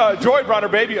hoping Joy brought her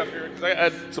baby up here because I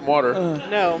had some water.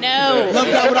 No. Love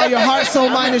God with all your heart, soul,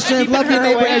 mind, and strength. Love your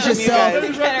neighbor as yourself.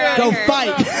 Go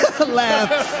fight,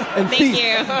 laugh, and feast.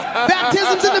 Thank you.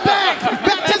 Baptisms in the back.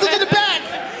 Baptisms in the back.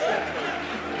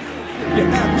 You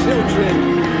have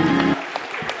children.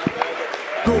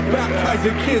 Go baptize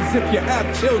your kids if you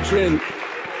have children.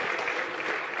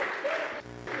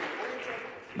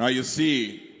 Now you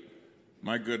see,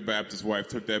 my good Baptist wife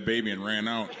took that baby and ran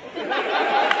out.